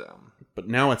 that. But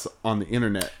now it's on the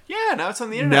internet. Yeah, now it's on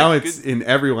the internet. Now it's in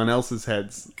everyone else's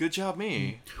heads. Good job,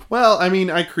 me. Well, I mean,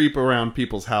 I creep around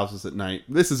people's houses at night.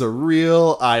 This is a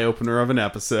real eye-opener of an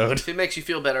episode. If it makes you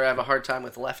feel better, I have a hard time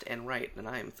with left and right, and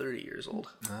I am 30 years old.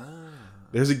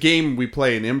 There's a game we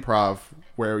play in improv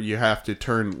where you have to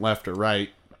turn left or right.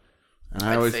 And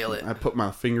I always fail it. I put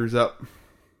my fingers up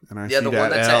and I see Yeah, the that one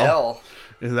that's L. a L.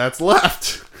 And that's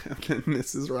left. And then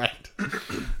this is right.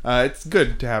 It's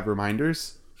good to have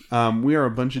reminders. We are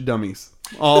a bunch of dummies.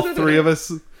 All three of us.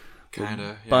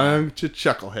 Kinda. Yeah. Bunch of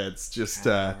chuckleheads just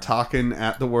talking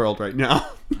at the world right now.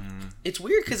 It's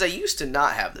weird because I used to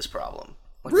not have this problem.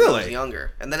 Like Really? When I was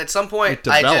younger. And then at some point, It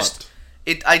developed.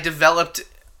 I developed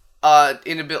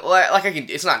inability. Like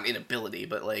it's not an inability,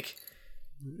 but like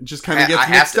It just kind of gets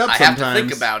mixed up I sometimes. have to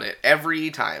think about it every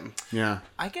time. Yeah.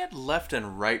 I get left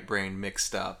and right brain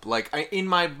mixed up. Like, in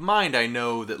my mind, I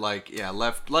know that, like, yeah,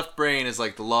 left brain is,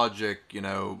 like, the logic, you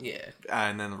know. Yeah.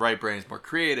 And then the right brain is more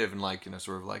creative and, like, you know,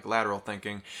 sort of, like, lateral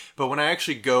thinking. But when I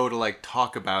actually go to, like,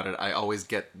 talk about it, I always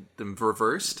get them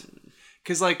reversed.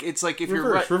 Because, like, it's like if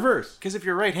you're right... Reverse. Because if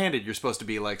you're right-handed, you're supposed to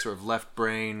be, like, sort of left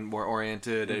brain, more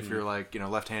oriented. And if you're, like, you know,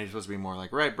 left-handed, you're supposed to be more,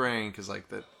 like, right brain. Because, like,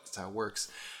 that's how it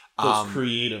works. Those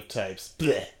creative types.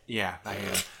 Blech. Yeah, I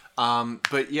am.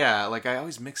 But yeah, like I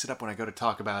always mix it up when I go to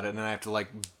talk about it, and then I have to like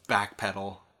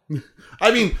backpedal.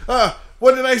 I mean,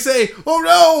 what did I say? Oh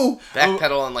no!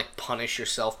 Backpedal and like punish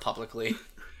yourself publicly.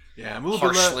 Yeah, I'm a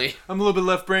little Harshly. I'm a little bit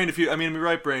left-brained. I'm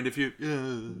right-brained. If you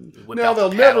Whip Now out the they'll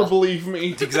paddle. never believe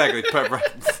me. exactly whip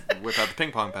out the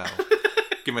ping pong paddle.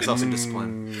 Give myself some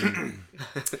discipline.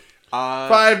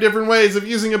 5 different ways of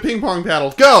using a ping pong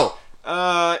paddle. Go!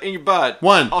 In your butt.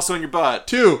 1. Also in your butt.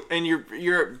 2. In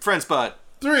your friend's butt.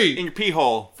 3. In your pee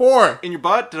hole. 4. In your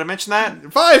butt. Did I mention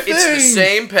that? 5 It's things! the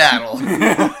same paddle.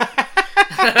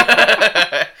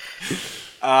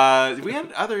 We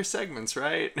had other segments,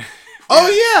 right? Oh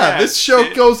yeah, Yeah, this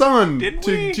show goes on didn't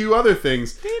to we? do other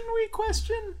things. Didn't we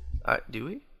question? Do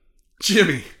we?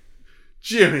 Jimmy,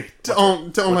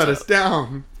 don't let us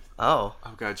down. Oh.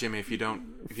 Oh God, Jimmy! If you don't,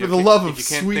 if For the love of if you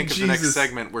can't sweet think of the next Jesus.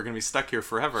 segment, we're gonna be stuck here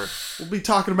forever. We'll be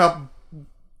talking about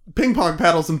ping pong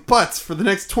paddles and butts for the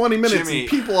next 20 minutes, Jimmy. and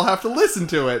people will have to listen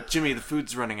to it. Jimmy, the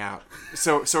food's running out.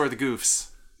 So are the goofs.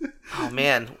 Oh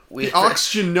man. The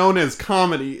oxygen known as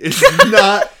comedy is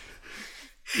not.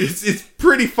 It's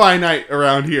pretty finite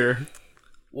around here.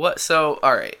 What? So,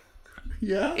 all right.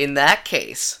 Yeah. In that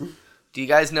case, do you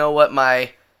guys know what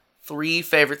my 3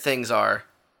 favorite things are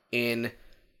in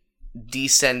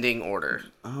descending order?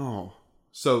 Oh,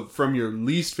 so from your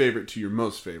least favorite to your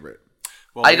most favorite.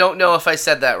 Well, I don't know if I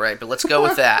said that right, but let's go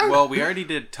with that. Well, we already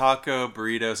did taco,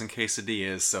 burritos, and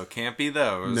quesadillas, so can't be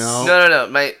those.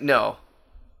 No. No.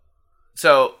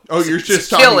 So, Oh, you're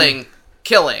just killing.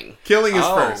 Killing is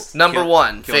Oh. first. Number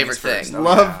 1 Killing's favorite first. thing. Oh,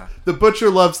 Love yeah. the butcher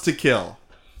loves to kill.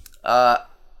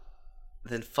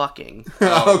 Then fucking.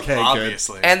 Okay,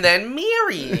 Obviously. And then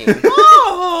marrying.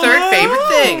 Third favorite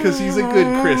thing. Because he's a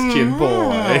good Christian boy.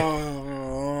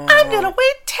 I'm gonna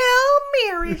wait till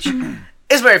marriage.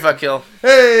 Is marry, fuck, kill.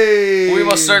 Hey! We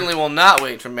most certainly will not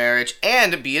wait for marriage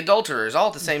and be adulterers all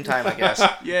at the same time, I guess.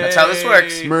 That's how this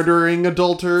works. Murdering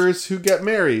adulterers who get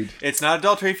married. It's not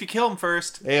adultery if you kill them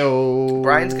first. Ayo.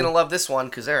 Brian's gonna love this one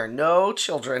because there are no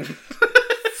children.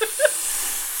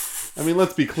 I mean,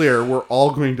 let's be clear. We're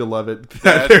all going to love it.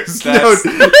 That's- There's that's-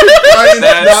 no... Brian's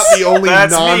not the only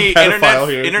That's me, non-pedophile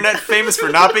here. internet famous for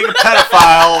not being a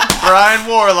pedophile, Brian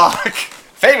Warlock.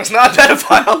 Famous not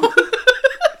pedophile.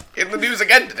 In the news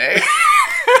again today.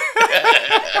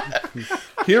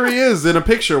 Here he is in a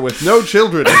picture with no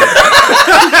children in it.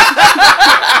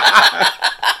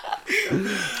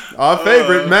 Our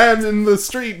favorite man in the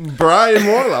street, Brian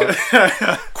Warlock.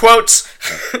 Quotes.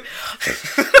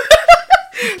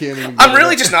 Can't even I'm get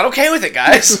really it just not okay with it,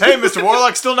 guys. Hey, Mr.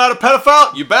 Warlock, still not a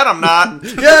pedophile? You bet I'm not. up.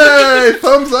 Yay!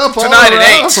 Thumbs up all Tonight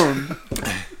at around.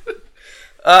 8.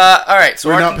 All right, so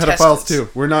We're our not pedophiles contestants. too.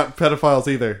 We're not pedophiles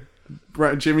either.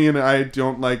 Jimmy and I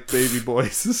don't like baby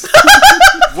boys.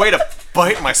 Way to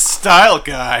bite my style,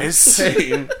 guys.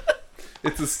 Hey,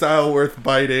 it's a style worth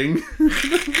biting.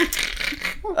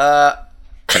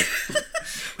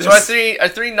 So our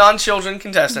three non-children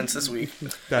contestants this week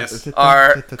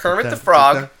are Kermit the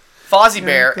Frog, Fozzie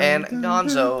Bear and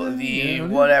Gonzo, the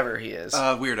whatever he is.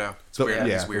 Weirdo. It's weirdo.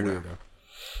 Yeah, He's weirdo.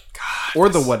 God, or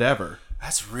the whatever.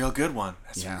 That's a real good one.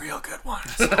 That's a real good one.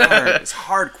 It's hard. It's a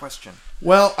hard question.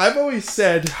 Well, I've always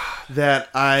said that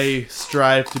I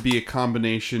strive to be a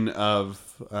combination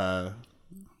of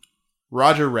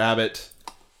Roger Rabbit,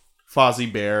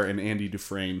 Fozzie Bear, and Andy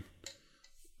Dufresne.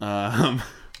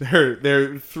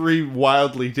 They're three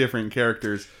wildly different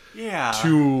characters. Yeah.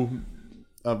 Two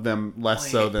of them less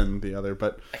so than the other,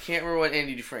 but I can't remember what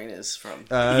Andy Dufresne is from.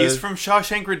 He's from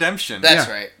Shawshank Redemption. That's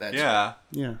right. That's yeah.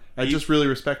 Yeah. I just really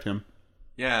respect him.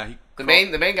 Yeah. The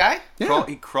main guy? Yeah.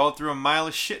 He crawled through a mile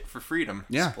of shit for freedom.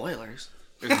 Yeah. Spoilers.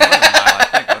 There's more than a mile, I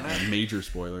think, wasn't it? Major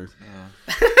spoilers.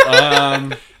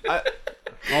 Yeah.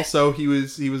 Also, he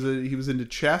was into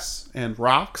chess and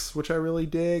rocks, which I really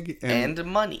dig, and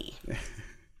money.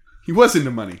 He was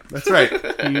into money. That's right.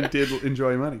 He did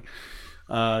enjoy money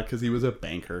because he was a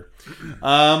banker.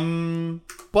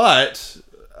 But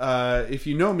if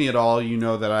you know me at all, you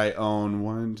know that I own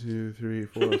 1, 2, 3,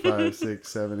 4, 5, 6,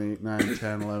 7, 8, 9,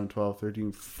 10, 11, 12,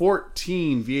 13,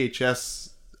 14 VHS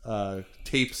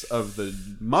tapes of the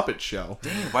Muppet Show.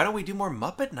 Dang, why don't we do more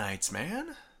Muppet Nights,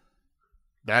 man?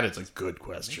 That is a good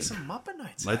question. Make some Muppet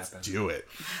Nights Let's happen. do it.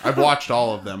 I've watched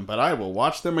all of them, but I will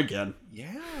watch them again.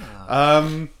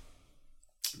 Yeah.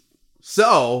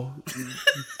 So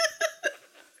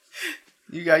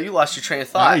you lost your train of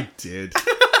thought. I did.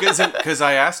 Because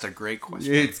I asked a great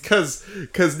question. It's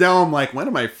because now I'm like, when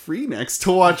am I free next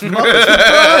to watch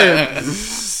Muppets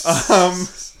with Brian?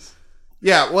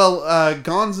 Yeah, well,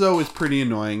 Gonzo is pretty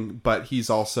annoying, but he's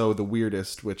also the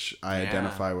weirdest, which I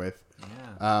identify with.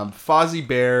 Yeah. Fozzie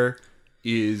Bear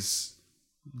is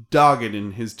dogged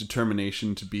in his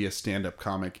determination to be a stand-up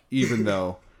comic, even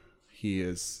though he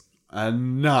is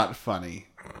not funny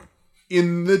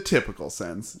in the typical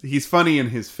sense. He's funny in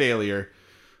his failure.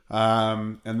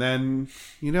 And then,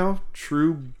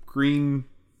 true green,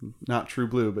 not true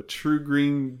blue, but true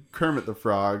green Kermit the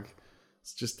Frog.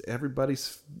 It's just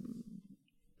everybody's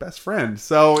best friend.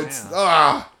 So it's,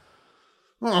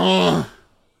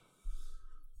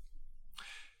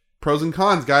 pros and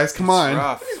cons, guys. Come on.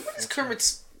 Rough. What is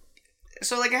Kermit's...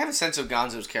 So, I have a sense of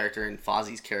Gonzo's character and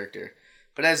Fozzie's character.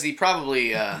 But as the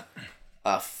probably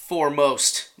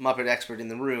foremost Muppet expert in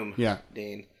the room,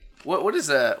 Dane, what is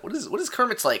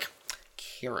Kermit's,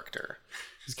 character?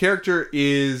 His character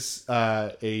is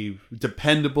a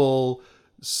dependable,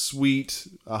 sweet,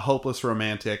 hopeless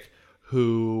romantic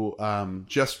who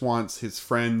just wants his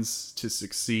friends to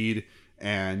succeed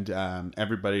and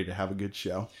everybody to have a good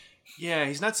show. Yeah,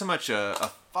 he's not so much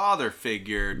a father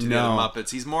figure to the other Muppets.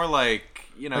 He's more like,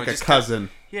 like just a cousin.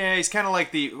 He's kind of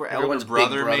like the elder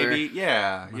brother, maybe.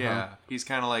 Yeah, yeah. He's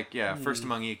kind of like, first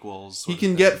among equals. He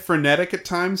can get frenetic at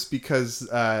times because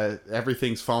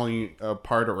everything's falling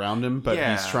apart around him, but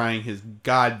he's trying his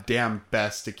goddamn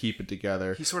best to keep it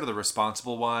together. He's sort of the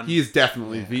responsible one. He is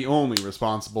definitely the only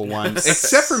responsible one,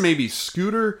 except for maybe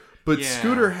Scooter, but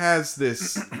Scooter has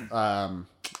this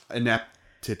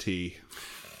ineptity.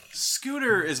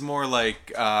 Scooter is more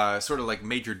like sort of like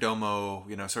major domo,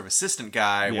 sort of assistant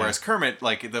guy, whereas Kermit,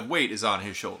 the weight is on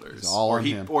his shoulders. It's all on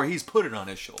him. Or he's put it on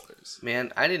his shoulders.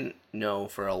 Man, I didn't know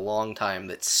for a long time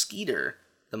that Skeeter,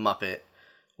 the Muppet,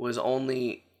 was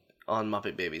only on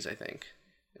Muppet Babies, I think.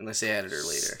 Unless they added her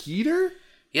later. Skeeter?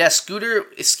 Yeah,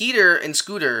 Skeeter and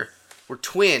Scooter were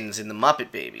twins in the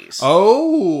Muppet Babies.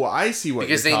 Oh, I see what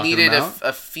you're talking about. Because they needed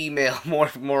a female,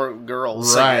 more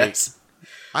girls. Right.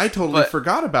 I totally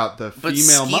forgot about the female Muppet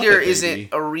Baby. But Skeeter isn't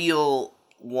a real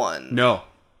one. No.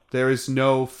 There is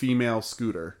no female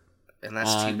Scooter. And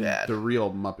that's too bad. The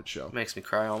real Muppet Show. Makes me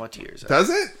cry all my tears out. Does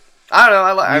it? I don't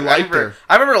know. I liked her.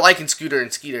 I remember liking Scooter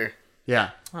and Skeeter. Yeah.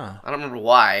 Huh. I don't remember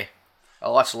why. I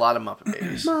watched a lot of Muppet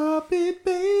Babies. Muppet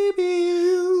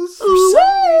Babies.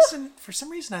 For some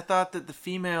reason, I thought that the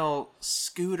female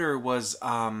Scooter was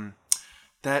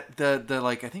that the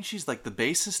I think she's like the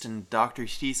bassist in Dr.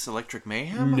 Teeth's Electric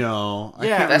Mayhem. No, I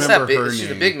Yeah, can't That's remember that her big. She's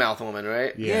name. a big mouth woman,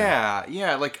 right? Yeah.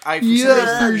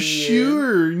 For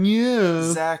sure. Yeah.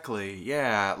 Exactly.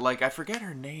 Yeah. I forget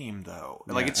her name though.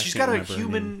 She's got a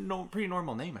human, pretty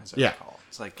normal name as I recall.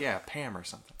 It's Pam or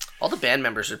something. All the band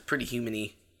members are pretty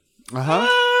human-y. Uh-huh.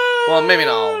 Well, maybe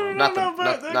not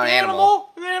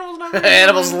animal. The animal's not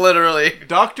Animals, literally.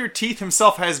 Dr. Teeth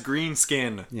himself has green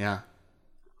skin. Yeah.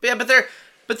 Yeah, but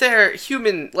they're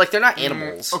human. They're not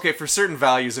animals. Okay, for certain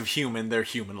values of human, they're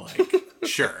human-like.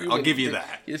 Sure, I'll give you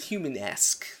that. It's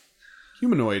human-esque.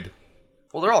 Humanoid.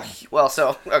 Well, they're all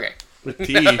okay. With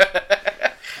T.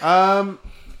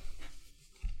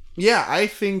 Yeah, I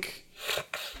think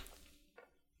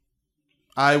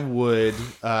I would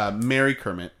marry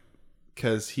Kermit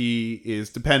because he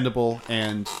is dependable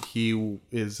and he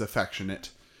is affectionate.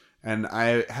 And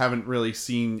I haven't really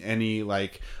seen any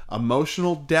like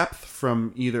emotional depth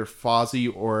from either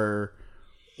Fozzie or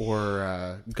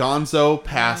Gonzo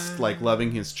past like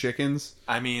loving his chickens.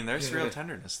 I mean, there's real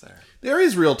tenderness there. There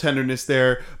is real tenderness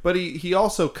there, but he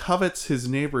also covets his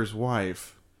neighbor's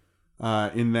wife.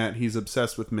 In that he's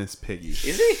obsessed with Miss Piggy.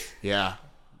 Is he? Yeah.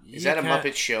 Is that a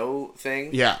Muppet Show thing?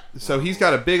 Yeah. So he's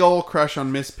got a big old crush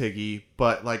on Miss Piggy,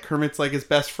 but like Kermit's like his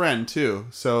best friend too.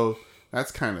 So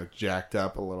that's kind of jacked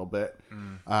up a little bit.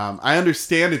 I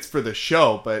understand it's for the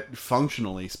show, but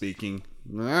functionally speaking,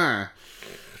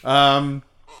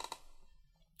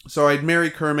 so I'd marry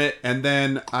Kermit, and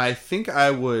then I think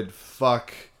I would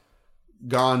fuck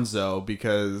Gonzo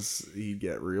because he'd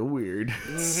get real weird.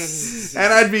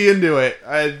 And I'd be into it.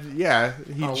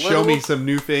 He'd show me some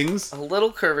new things. A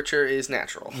little curvature is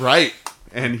natural. Right.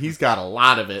 And he's got a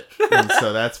lot of it. And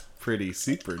so that's pretty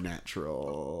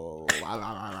supernatural.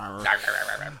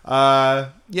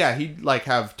 He'd like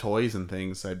have toys and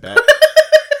things, I bet.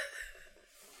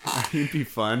 It'd be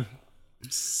fun.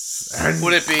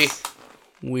 Would it be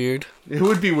weird? It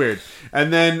would be weird.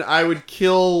 And then I would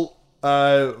kill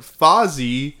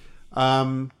Fozzie.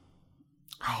 Oh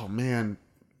man.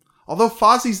 Although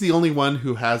Fozzie's the only one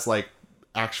who has like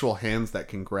actual hands that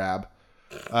can grab.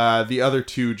 The other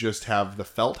two just have the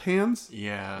felt hands.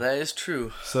 Yeah. That is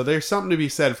true. So there's something to be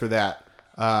said for that.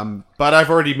 But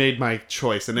I've already made my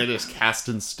choice, and it is cast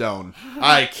in stone.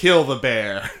 I kill the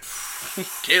bear.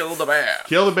 Kill the bear.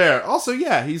 Kill the bear. Also,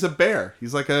 yeah, he's a bear.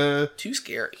 He's like too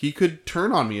scary. He could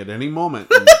turn on me at any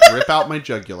moment and rip out my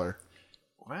jugular.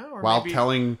 Well, or while maybe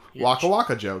telling Waka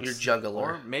Waka jokes. Your jugular.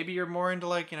 Or maybe you're more into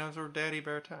like, sort of daddy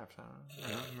bear types.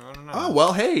 I don't know. Oh,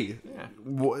 well, hey. Yeah.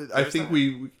 I think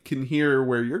we can hear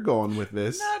where you're going with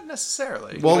this. Not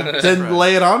necessarily. Well, then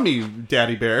lay it on me,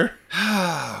 Daddy Bear.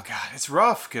 Oh, God. It's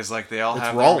rough because like they all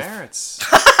have Rolf. their merits.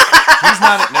 He's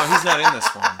not in this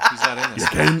one. He's not in this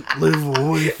one. Can't live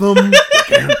with them. You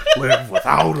can't live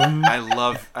without them. I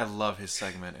love his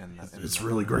segment. It's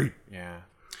really great. Yeah.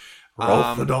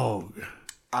 Rolf the dog.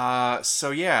 I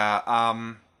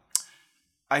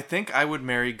think I would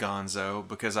marry Gonzo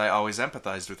because I always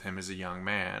empathized with him as a young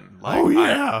man. Like, oh,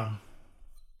 yeah.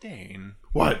 Dane.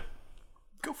 What?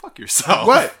 Go fuck yourself.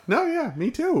 What? No, yeah,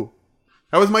 me too.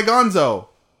 That was my Gonzo.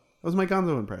 That was my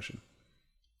Gonzo impression.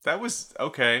 That was,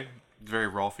 okay. Very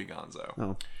Rolfy Gonzo.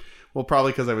 Oh. Well,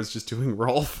 probably because I was just doing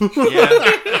Rolf.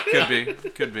 Yeah,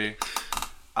 could be.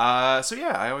 I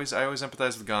always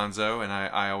empathized with Gonzo, and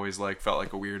I always felt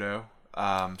like a weirdo.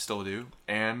 Still do.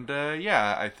 And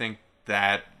I think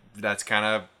that's kind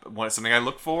of something I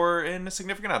look for in a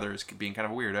significant other, is being kind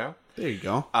of a weirdo. There you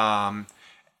go. I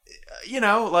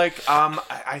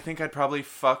think I'd probably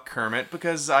fuck Kermit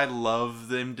because I love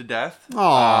him to death.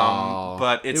 Aww.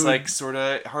 But it's sort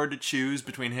of hard to choose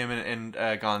between him and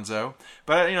Gonzo.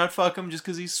 But I'd fuck him just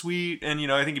because he's sweet, and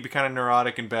I think he'd be kind of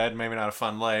neurotic in bed, maybe not a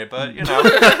fun lay. But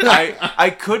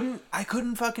I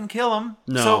couldn't fucking kill him.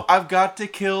 No. So I've got to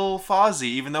kill Fozzie,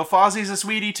 even though Fozzie's a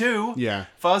sweetie too. Yeah.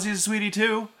 Fozzie's a sweetie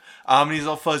too. And he's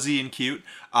all fuzzy and cute.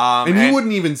 And you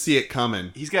wouldn't even see it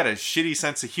coming. He's got a shitty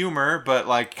sense of humor, but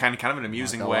kind of an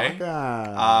amusing way.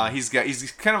 He's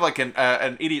kind of like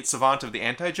an idiot savant of the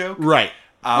anti-joke. Right.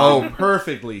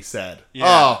 Perfectly said.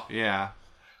 Yeah. Yeah.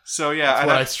 So that's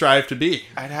what I strive to be.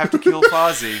 I'd have to kill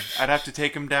Fozzie. I'd have to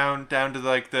take him down to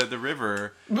the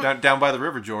river, down by the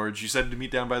river, George. You said to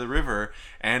meet down by the river,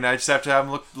 and I just have to have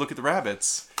him look at the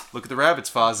rabbits. Look at the rabbits,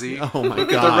 Fozzie. Oh my god.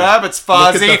 The rabbits,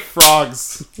 Fozzie. Look at the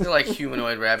frogs. They're like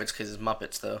humanoid rabbits because it's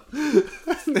Muppets, though.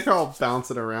 They're all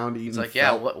bouncing around eating. It's like,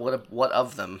 felt. what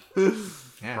of them?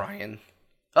 Yeah. Brian.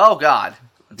 Oh god.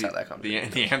 That's how that comes.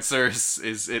 The answer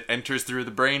is it enters through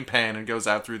the brain pan and goes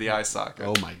out through the eye socket.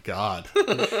 Oh my god.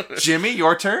 Jimmy,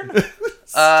 your turn?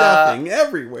 Stuffing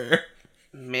everywhere.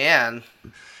 Man.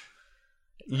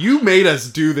 You made us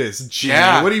do this, Jimmy.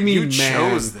 Yeah, what do you mean, you man?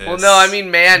 chose this. Well, no, I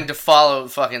mean man to follow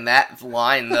fucking that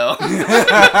line, though.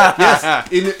 Yes,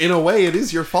 in a way, it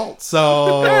is your fault.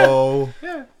 So,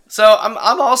 yeah. So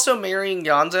I'm also marrying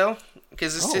Gonzo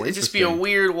because it'd just be a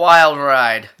weird, wild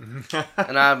ride,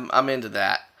 and I'm into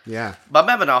that. Yeah, but I'm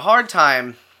having a hard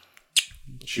time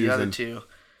choosing the other two.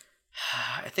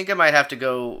 I think I might have to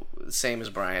go the same as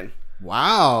Brian.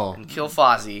 Wow, and kill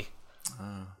Fozzie.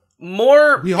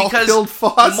 More because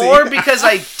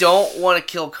I don't want to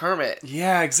kill Kermit.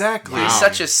 Yeah, exactly. He's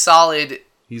such a solid.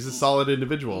 He's a solid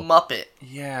individual. Muppet.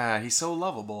 Yeah, he's so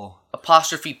lovable.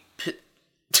 Apostrophe.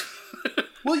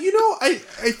 Well, I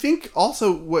think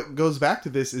also what goes back to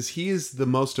this is he is the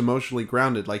most emotionally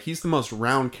grounded. Like, he's the most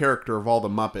round character of all the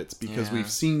Muppets because we've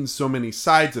seen so many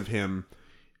sides of him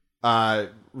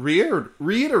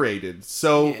reiterated.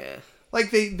 So,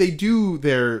 like, they do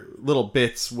their little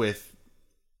bits with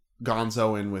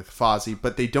Gonzo and with Fozzie,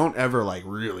 but they don't ever, like,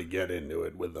 really get into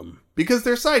it with them because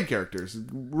they're side characters.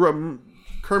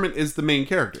 Kermit is the main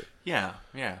character. Yeah.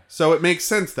 So it makes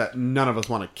sense that none of us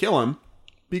want to kill him.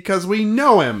 Because we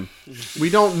know him. We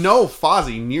don't know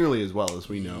Fozzie nearly as well as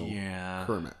we know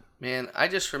Kermit. Man, I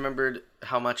just remembered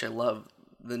how much I love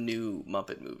the new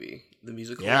Muppet movie. The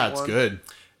musical one. Yeah, it's good.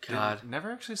 God.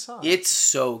 Never actually saw it. It's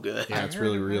so good. Yeah, it's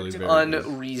really, really very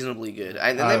unreasonably good.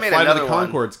 And then they made Flight another of the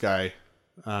Conchords guy.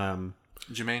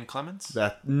 Jermaine Clements?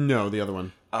 No, the other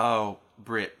one. Oh,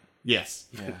 Brit. Yes.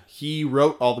 Yeah. He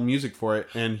wrote all the music for it,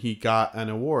 and he got an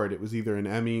award. It was either an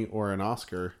Emmy or an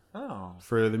Oscar.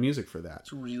 For the music for that.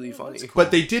 It's really funny. Cool. But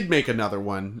they did make another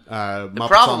one. It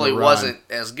probably wasn't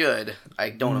as good. I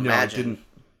don't imagine. It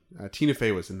didn't. Tina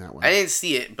Fey was in that one. I didn't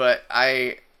see it, but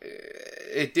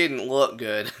it didn't look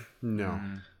good. No.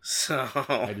 So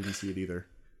I didn't see it either.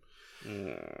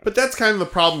 But that's kind of the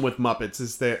problem with Muppets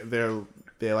is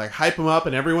they like hype them up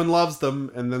and everyone loves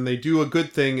them, and then they do a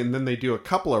good thing, and then they do a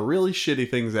couple of really shitty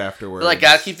things afterwards. They're like,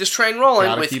 gotta keep this train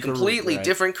rolling with completely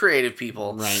different creative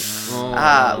people. Right.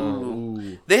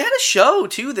 They had a show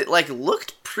too that like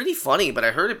looked pretty funny, but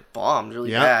I heard it bombed really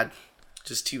bad.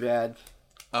 Just too bad.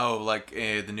 Oh, like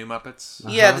the new Muppets?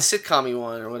 Yeah, the sitcom-y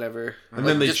one or whatever. And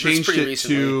then they changed it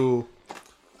to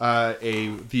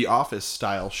The Office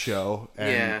style show,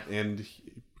 and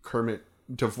Kermit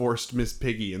divorced Miss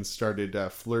Piggy and started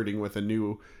flirting with a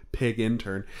new pig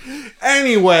intern.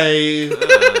 Anyway,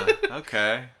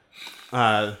 okay.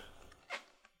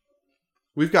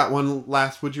 We've got one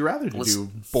last Would You Rather to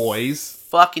do, boys.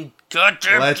 Fucking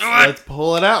goddamn let's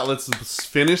pull it out. Let's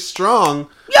finish strong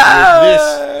with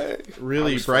this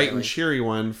really bright and cheery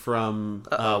one from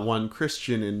one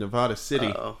Christian in Nevada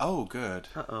City. Oh, good.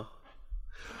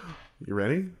 You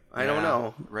ready? I don't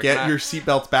know. Get your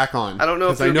seatbelts back on. I don't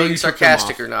know if you're being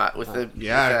sarcastic or not with with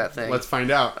that thing. Let's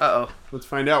find out. Let's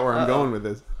find out where I'm going with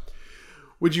this.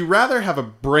 Would you rather have a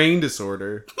brain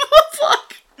disorder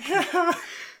Fuck.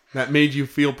 that made you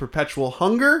feel perpetual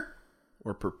hunger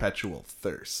or perpetual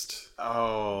thirst?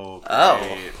 Oh,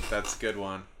 great. That's a good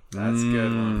one. That's a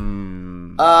good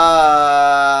one.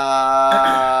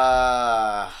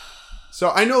 So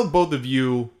I know both of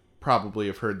you probably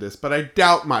have heard this, but I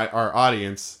doubt our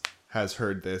audience has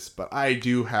heard this, but I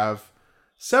do have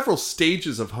several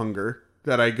stages of hunger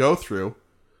that I go through.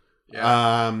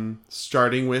 Yeah.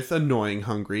 Starting with annoying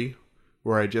hungry,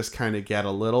 where I just kind of get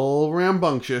a little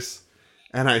rambunctious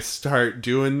and I start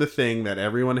doing the thing that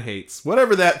everyone hates,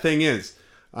 whatever that thing is.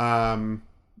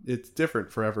 It's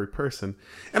different for every person,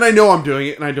 and I know I'm doing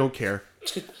it and I don't care.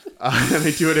 And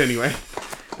I do it anyway.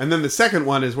 And then the second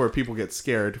one is where people get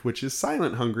scared, which is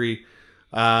silent hungry.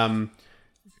 And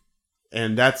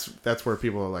that's where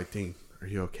people are like, "Dang, are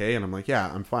you okay?" And I'm like,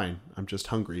 "Yeah, I'm fine. I'm just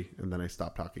hungry." And then I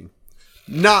stop talking.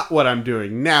 Not what I'm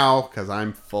doing now, because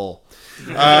I'm full.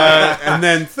 And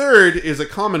then third is a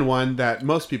common one that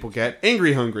most people get,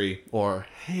 angry hungry, or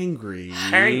hangry.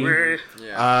 Hangry.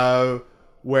 Yeah.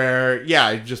 Where,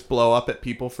 I just blow up at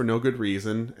people for no good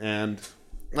reason. And,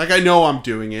 like, I know I'm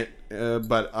doing it,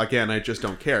 but again, I just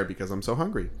don't care because I'm so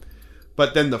hungry.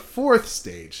 But then the fourth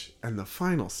stage, and the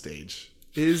final stage,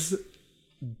 is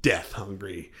death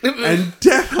hungry. And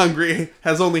death hungry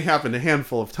has only happened a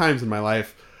handful of times in my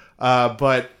life.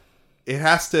 But it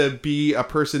has to be a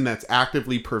person that's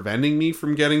actively preventing me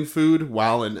from getting food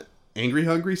while in angry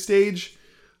hungry stage.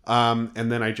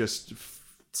 And then I just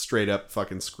straight up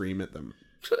fucking scream at them.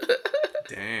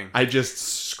 Dang. I just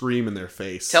scream in their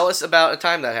face. Tell us about a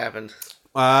time that happened.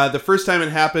 The first time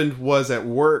it happened was at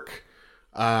work.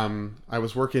 I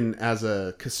was working as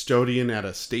a custodian at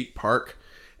a state park,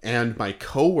 and my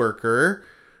coworker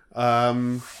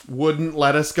wouldn't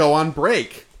let us go on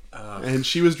break. And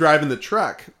she was driving the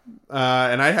truck,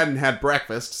 and I hadn't had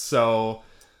breakfast, so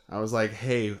I was like,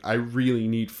 "Hey, I really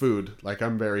need food. Like,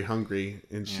 I'm very hungry."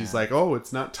 And she's like, "Oh,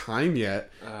 it's not time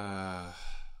yet."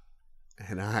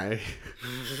 And I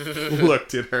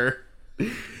looked at her,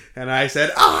 and I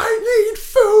said, "I need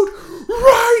food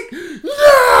right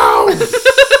now!"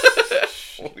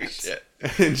 Holy shit.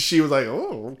 And she was like,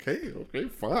 "Oh, okay,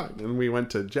 fine." And we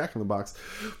went to Jack in the Box.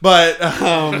 But,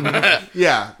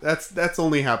 that's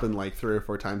only happened like 3 or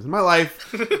 4 times in my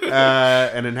life.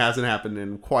 And it hasn't happened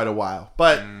in quite a while.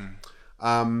 But,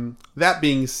 that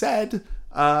being said,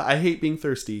 I hate being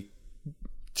thirsty.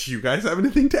 Do you guys have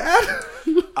anything to add?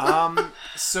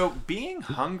 So being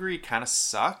hungry kind of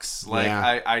sucks. Like,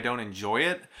 Yeah. I don't enjoy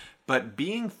it. But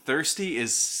being thirsty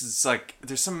is like,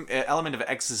 there's some element of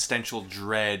existential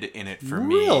dread in it for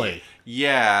me. Really?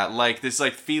 Yeah, like this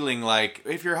like feeling like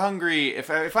if you're hungry, if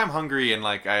I'm hungry and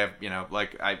like I have,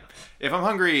 if I'm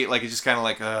hungry, like it's just kind of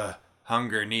like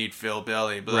hunger, need, fill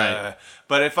belly, blah. Right.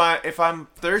 But if I'm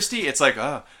thirsty, it's like,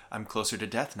 I'm closer to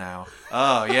death now.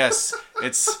 Oh yes,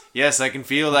 I can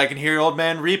hear Old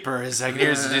Man Reaper as I can hear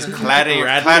his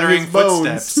clattering his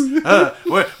bones.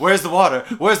 footsteps. Where's the water?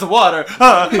 Where's the water?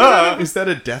 Is that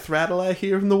a death rattle I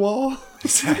hear in the wall?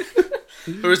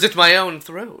 Or is it my own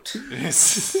throat?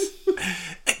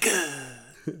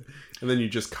 And then you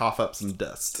just cough up some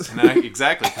dust.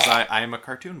 Exactly, because I am a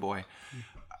cartoon boy.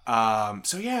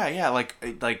 So yeah, like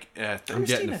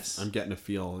thirstiness. I'm getting a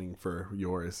feeling for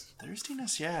yours.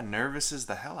 Thirstiness, yeah, nervouses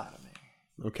the hell out of me.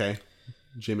 Okay,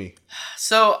 Jimmy.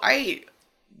 So I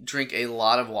drink a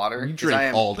lot of water. You 'cause drink I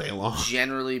am all day long.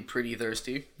 Generally pretty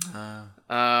thirsty.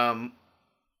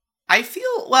 I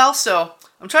feel well. So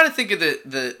I'm trying to think of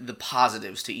the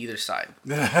positives to either side,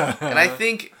 and I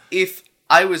think if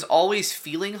I was always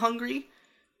feeling hungry,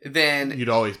 then You'd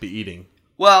always be eating.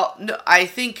 well, no, I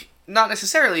think not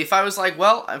necessarily. If I was like,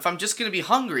 well, if I'm just gonna be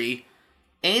hungry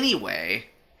anyway,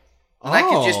 then I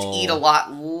could just eat a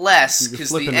lot less because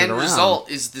the flipping it end around.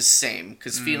 result is the same.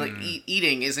 Because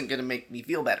eating isn't gonna make me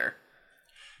feel better.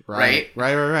 Right.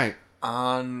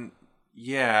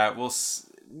 Yeah, well,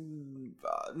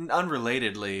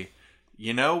 unrelatedly,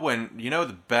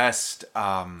 the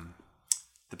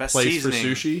best Place for seasoning,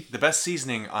 sushi? the best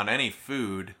seasoning on any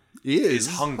food Is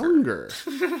hunger.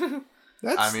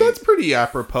 That's pretty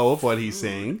apropos of what he's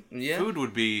saying. Yeah. Food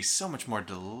would be so much more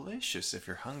delicious if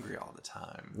you're hungry all the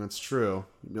time. That's true.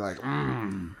 You'd be like,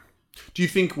 Do you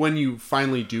think when you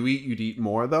finally do eat, you'd eat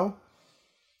more though?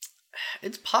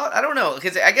 I don't know,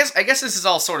 because I guess this is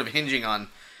all sort of hinging on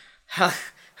how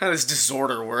this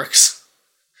disorder works.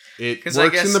 It 'Cause I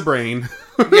works guess- in the brain.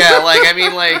 Yeah, like I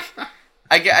mean, like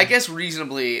I guess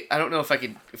reasonably, I don't know if I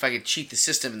could cheat the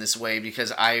system in this way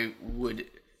because I would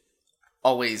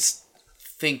always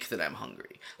think that I'm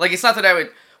hungry. Like it's not that I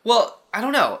would. Well, I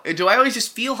don't know. Do I always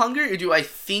just feel hungry, or do I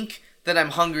think that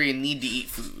I'm hungry and need to eat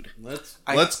food?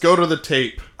 Let's go to the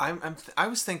tape. I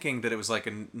was thinking that it was like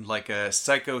a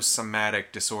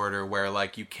psychosomatic disorder where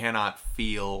like you cannot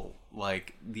feel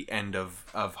like the end of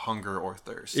hunger or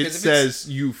thirst. It says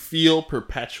you feel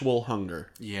perpetual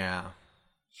hunger. Yeah.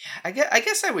 I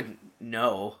guess I would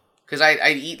know because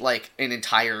I'd eat like an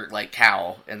entire like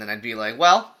cow and then I'd be like,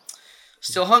 well,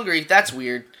 still hungry. That's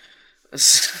weird.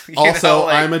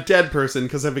 I'm a dead person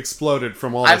because I've exploded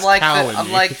from all this cow in I'm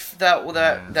me. like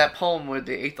that poem where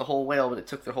they ate the whole whale, but it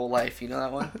took their whole life. You know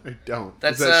that one? I don't.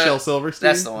 That's Is that Shel Silverstein?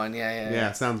 That's the one. Yeah.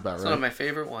 Yeah, sounds about It's right. one of my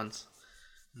favorite ones.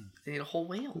 They ate a whole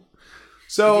whale.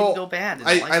 So It didn't go bad in a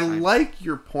I lifetime. like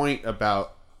your point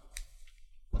about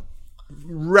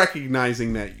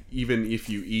recognizing that even if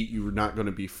you eat, you're not going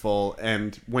to be full,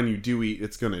 and when you do eat,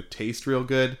 it's going to taste real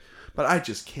good. But I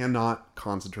just cannot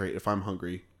concentrate if I'm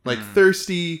hungry. Like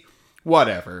thirsty,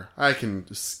 whatever. I can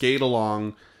skate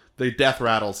along. The death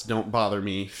rattles don't bother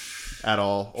me at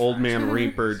all. Old Man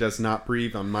Reaper does not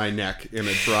breathe on my neck in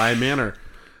a dry manner.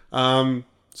 So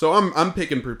I'm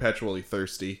picking perpetually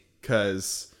thirsty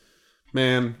because,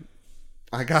 man,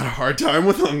 I got a hard time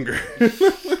with hunger.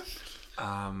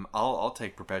 I'll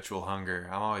take perpetual hunger.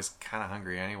 I'm always kind of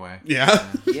hungry anyway. Yeah.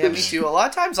 Yeah, me too. A lot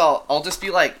of times I'll just be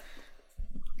like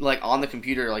on the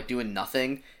computer like doing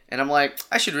nothing, and I'm like,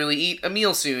 I should really eat a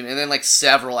meal soon, and then like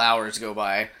several hours go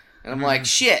by, and I'm like,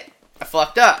 shit, I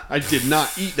fucked up. I did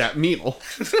not eat that meal.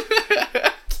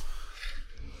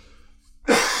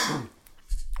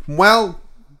 Well,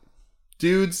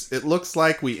 dudes, it looks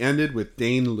like we ended with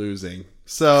Dane losing.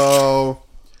 So,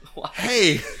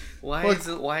 hey, Why look,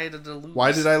 why did I lose?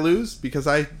 why did I lose? Because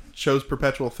I chose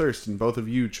perpetual thirst, and both of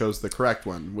you chose the correct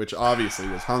one, which obviously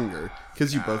was hunger,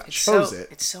 because you both chose it.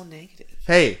 It's so negative.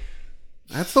 Hey,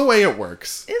 that's the way it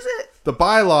works. Is it? The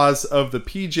bylaws of the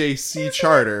PJC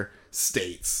charter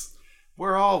states.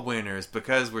 We're all winners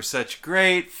because we're such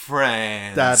great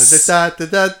friends.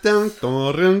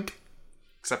 Da-da-da-da-da-dum-dum-dum.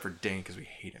 Except for Dane because we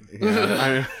hate him.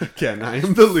 Yeah, I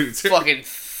am the loser. Fucking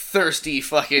thirsty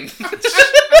fucking.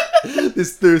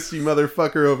 This thirsty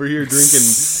motherfucker over here drinking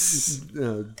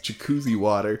jacuzzi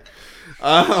water.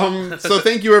 So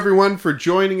thank you everyone for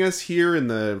joining us here in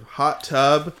the hot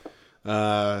tub.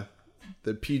 The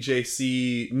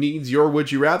PJC needs your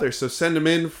would you rather, so send them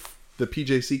in, the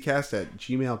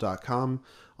PJCcast@gmail.com.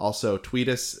 Also, tweet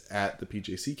us at the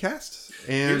PJC Cast.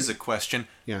 And Here's a question.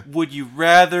 Yeah. Would you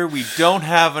rather we don't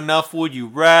have enough would you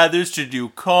rathers to do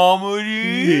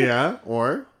comedy? Yeah,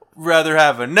 or Rather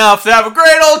have enough to have a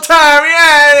great old time.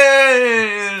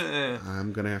 Yeah.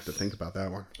 I'm gonna have to think about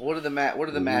that one. What are the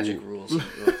magic rules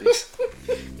with these?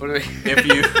 What are we?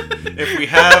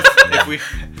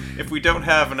 If we don't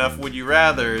have enough would you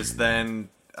rathers, then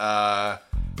our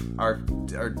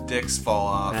dicks fall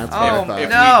off. That's Oh, what I If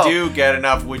thought. we do get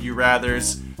enough would you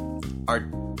rathers, our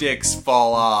dicks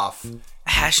fall off.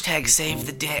 Hashtag save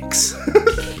the dicks.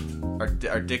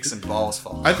 Our dicks and balls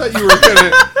fall off. I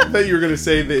thought you were gonna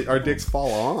say that our dicks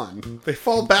fall on. They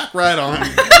fall back right on.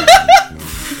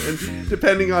 And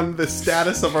depending on the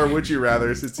status of our would you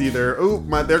rathers, it's either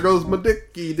there goes my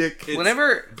dicky dick.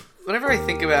 Whenever I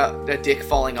think about a dick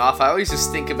falling off, I always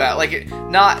just think about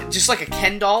not just like a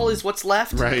Ken doll is what's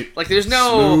left. Right. Like there's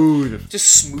no Smooth. just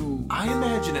smooth. I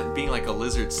imagine it being like a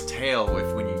lizard's tail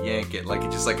with when you yank it, like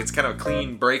it's kind of a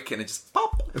clean break and it just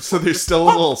pop. So there's still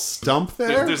a little stump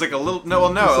there. There's like a little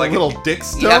There's like a little dick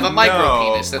stump. You have a micro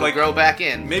No, penis that'll like- grow back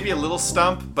in. maybe a little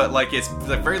stump, but like it's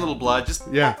like very little blood, just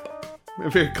Yeah,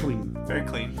 very clean. very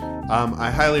clean. I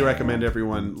highly recommend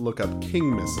everyone look up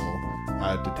King Missile,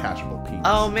 detachable penis.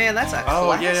 Oh man, that's a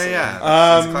classic. Yeah.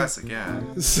 That's classic, yeah.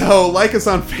 So like us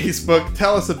on Facebook.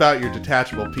 Tell us about your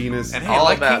detachable penis, And hey, All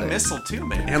like about King it. Missile too,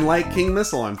 man. and like King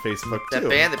Missile on Facebook That too.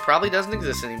 band that probably doesn't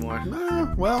exist anymore.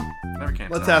 Well, Never can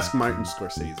let's tell. ask Martin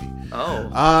Scorsese.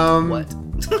 Oh. What?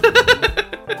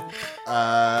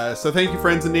 So thank you,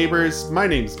 friends and neighbors. My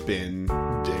name's been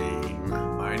Dane,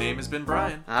 My name has been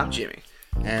Brian. I'm Jimmy.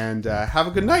 and have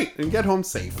a good night and get home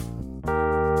safe.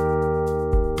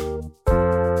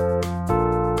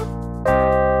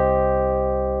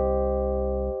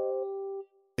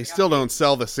 They still don't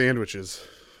sell the sandwiches.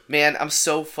 Man, I'm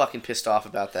so fucking pissed off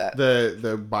about that.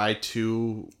 The buy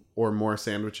two or more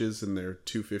sandwiches and they're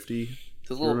 $2.50.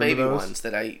 The little Remember baby those? ones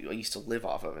that I used to live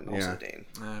off of, and also Yeah. Dane.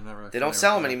 I'm not really They don't familiar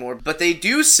sell with them that. anymore, but they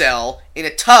do sell in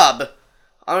a tub.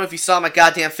 I don't know if you saw my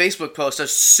goddamn Facebook post. I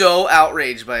was so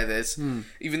outraged by this,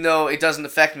 even though it doesn't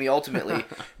affect me ultimately.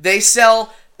 They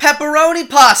sell pepperoni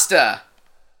pasta.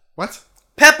 What?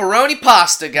 Pepperoni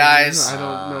pasta, guys. I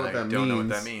don't know what I that don't know what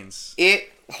means. that means.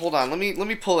 Hold on, let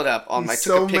me pull it up on He's my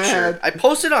so took a picture. mad. I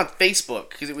posted it on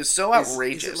Facebook because it was so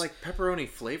outrageous. Is it like pepperoni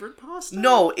flavored pasta?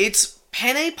 No, it's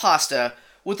penne pasta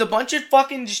with a bunch of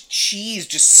fucking cheese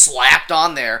just slapped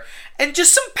on there and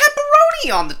just some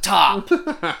pepperoni on the top.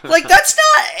 Like that's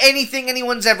not anything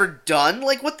anyone's ever done.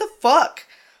 Like what the fuck?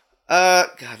 God,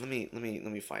 let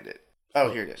me find it. Oh,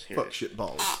 here it is. Here it Fuck is. shit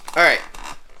balls. All right.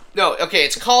 No, okay,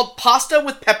 it's called pasta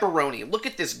with pepperoni. Look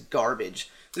at this garbage.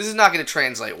 This is not going to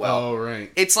translate well. Oh, right.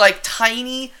 It's like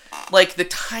tiny, like the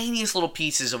tiniest little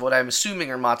pieces of what I'm assuming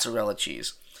are mozzarella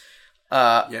cheese.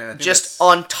 Yeah, I think Just that's-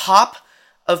 on top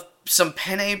of some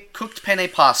cooked penne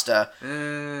pasta,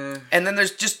 Uh, and then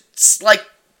there's just like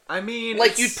I mean,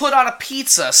 you'd put on a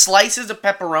pizza, slices of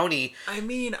pepperoni. I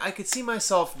mean, I could see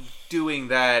myself doing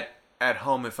that at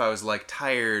home if I was like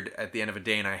tired at the end of a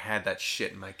day and I had that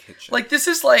shit in my kitchen. Like this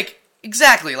is like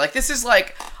exactly like this is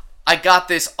like I got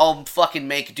this. I'll fucking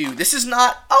make do. This is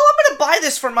not. Oh, I'm gonna buy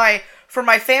this for my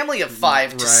family of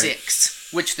 5 to Right. 6,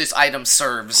 which this item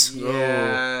serves.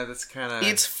 yeah, that's kind of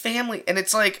It's family, and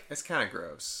it's like it's kind of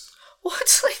gross. well,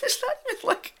 it's like there's not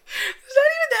even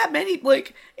that many.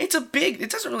 Like it's a big. It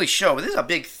doesn't really show, but this is a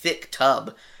big thick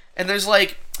tub, and there's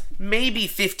like maybe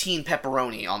 15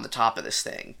 pepperoni on the top of this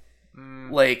thing.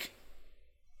 Like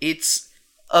it's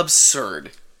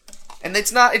absurd. And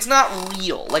it's not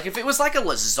real. Like, if it was like a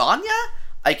lasagna,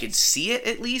 I could see it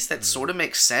at least. That sort of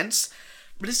makes sense.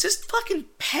 But it's just fucking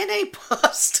penne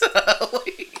pasta.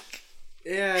 Like,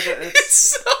 Yeah,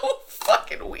 it's so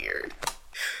fucking weird.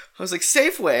 I was like,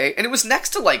 Safeway, and it was next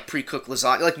to, like, pre-cooked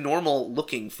lasagna, like,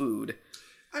 normal-looking food.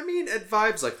 I mean, it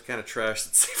vibes like the kind of trash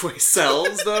that Safeway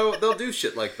sells, though. They'll do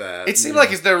shit like that. It seemed like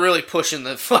they're really pushing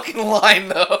the fucking line,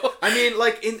 though. I mean,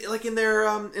 like in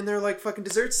their like fucking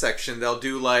dessert section, they'll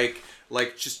do like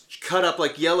just cut up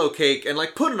like yellow cake and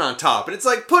like pudding on top, and it's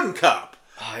like pudding cup.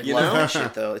 Oh, I You love know? that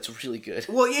shit, though. It's really good.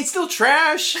 Well, it's still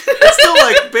trash. It's still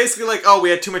like basically like, oh, we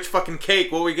had too much fucking cake.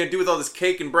 What are we gonna do with all this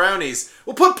cake and brownies?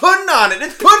 We'll put pudding on it.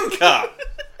 It's pudding cup.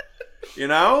 You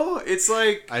know, it's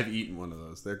like I've eaten one of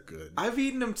those. They're good. I've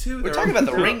eaten them too. We're They're talking all-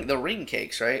 about the ring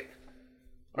cakes, right?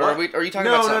 Or What? are you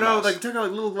talking no, about something no, else? like talking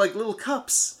about like little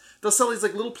cups. They'll sell these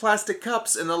like little plastic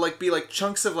cups, and they'll like be like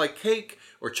chunks of like cake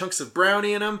or chunks of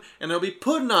brownie in them, and there'll be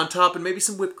pudding on top and maybe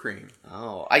some whipped cream.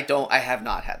 Oh, I have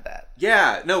not had that.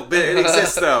 Yeah, no, but it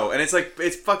exists though, and it's like,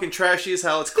 it's fucking trashy as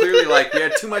hell. It's clearly like, we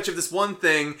had too much of this one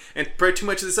thing and too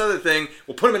much of this other thing.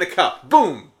 We'll put them in a cup.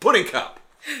 Boom! Pudding cup.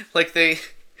 Like they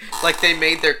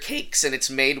made their cakes, and it's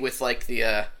made with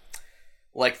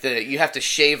you have to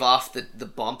shave off the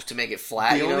bump to make it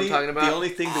flat. You know what I'm talking about? The only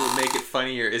thing that would make it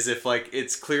funnier is if, like,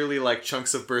 it's clearly, like,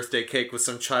 chunks of birthday cake with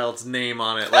some child's name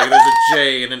on it. Like, there's a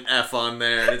J and an F on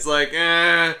there. And it's like,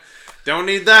 don't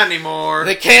need that anymore.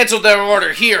 They canceled their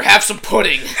order. Here, have some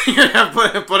pudding.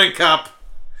 Pudding cup.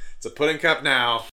 It's a pudding cup now.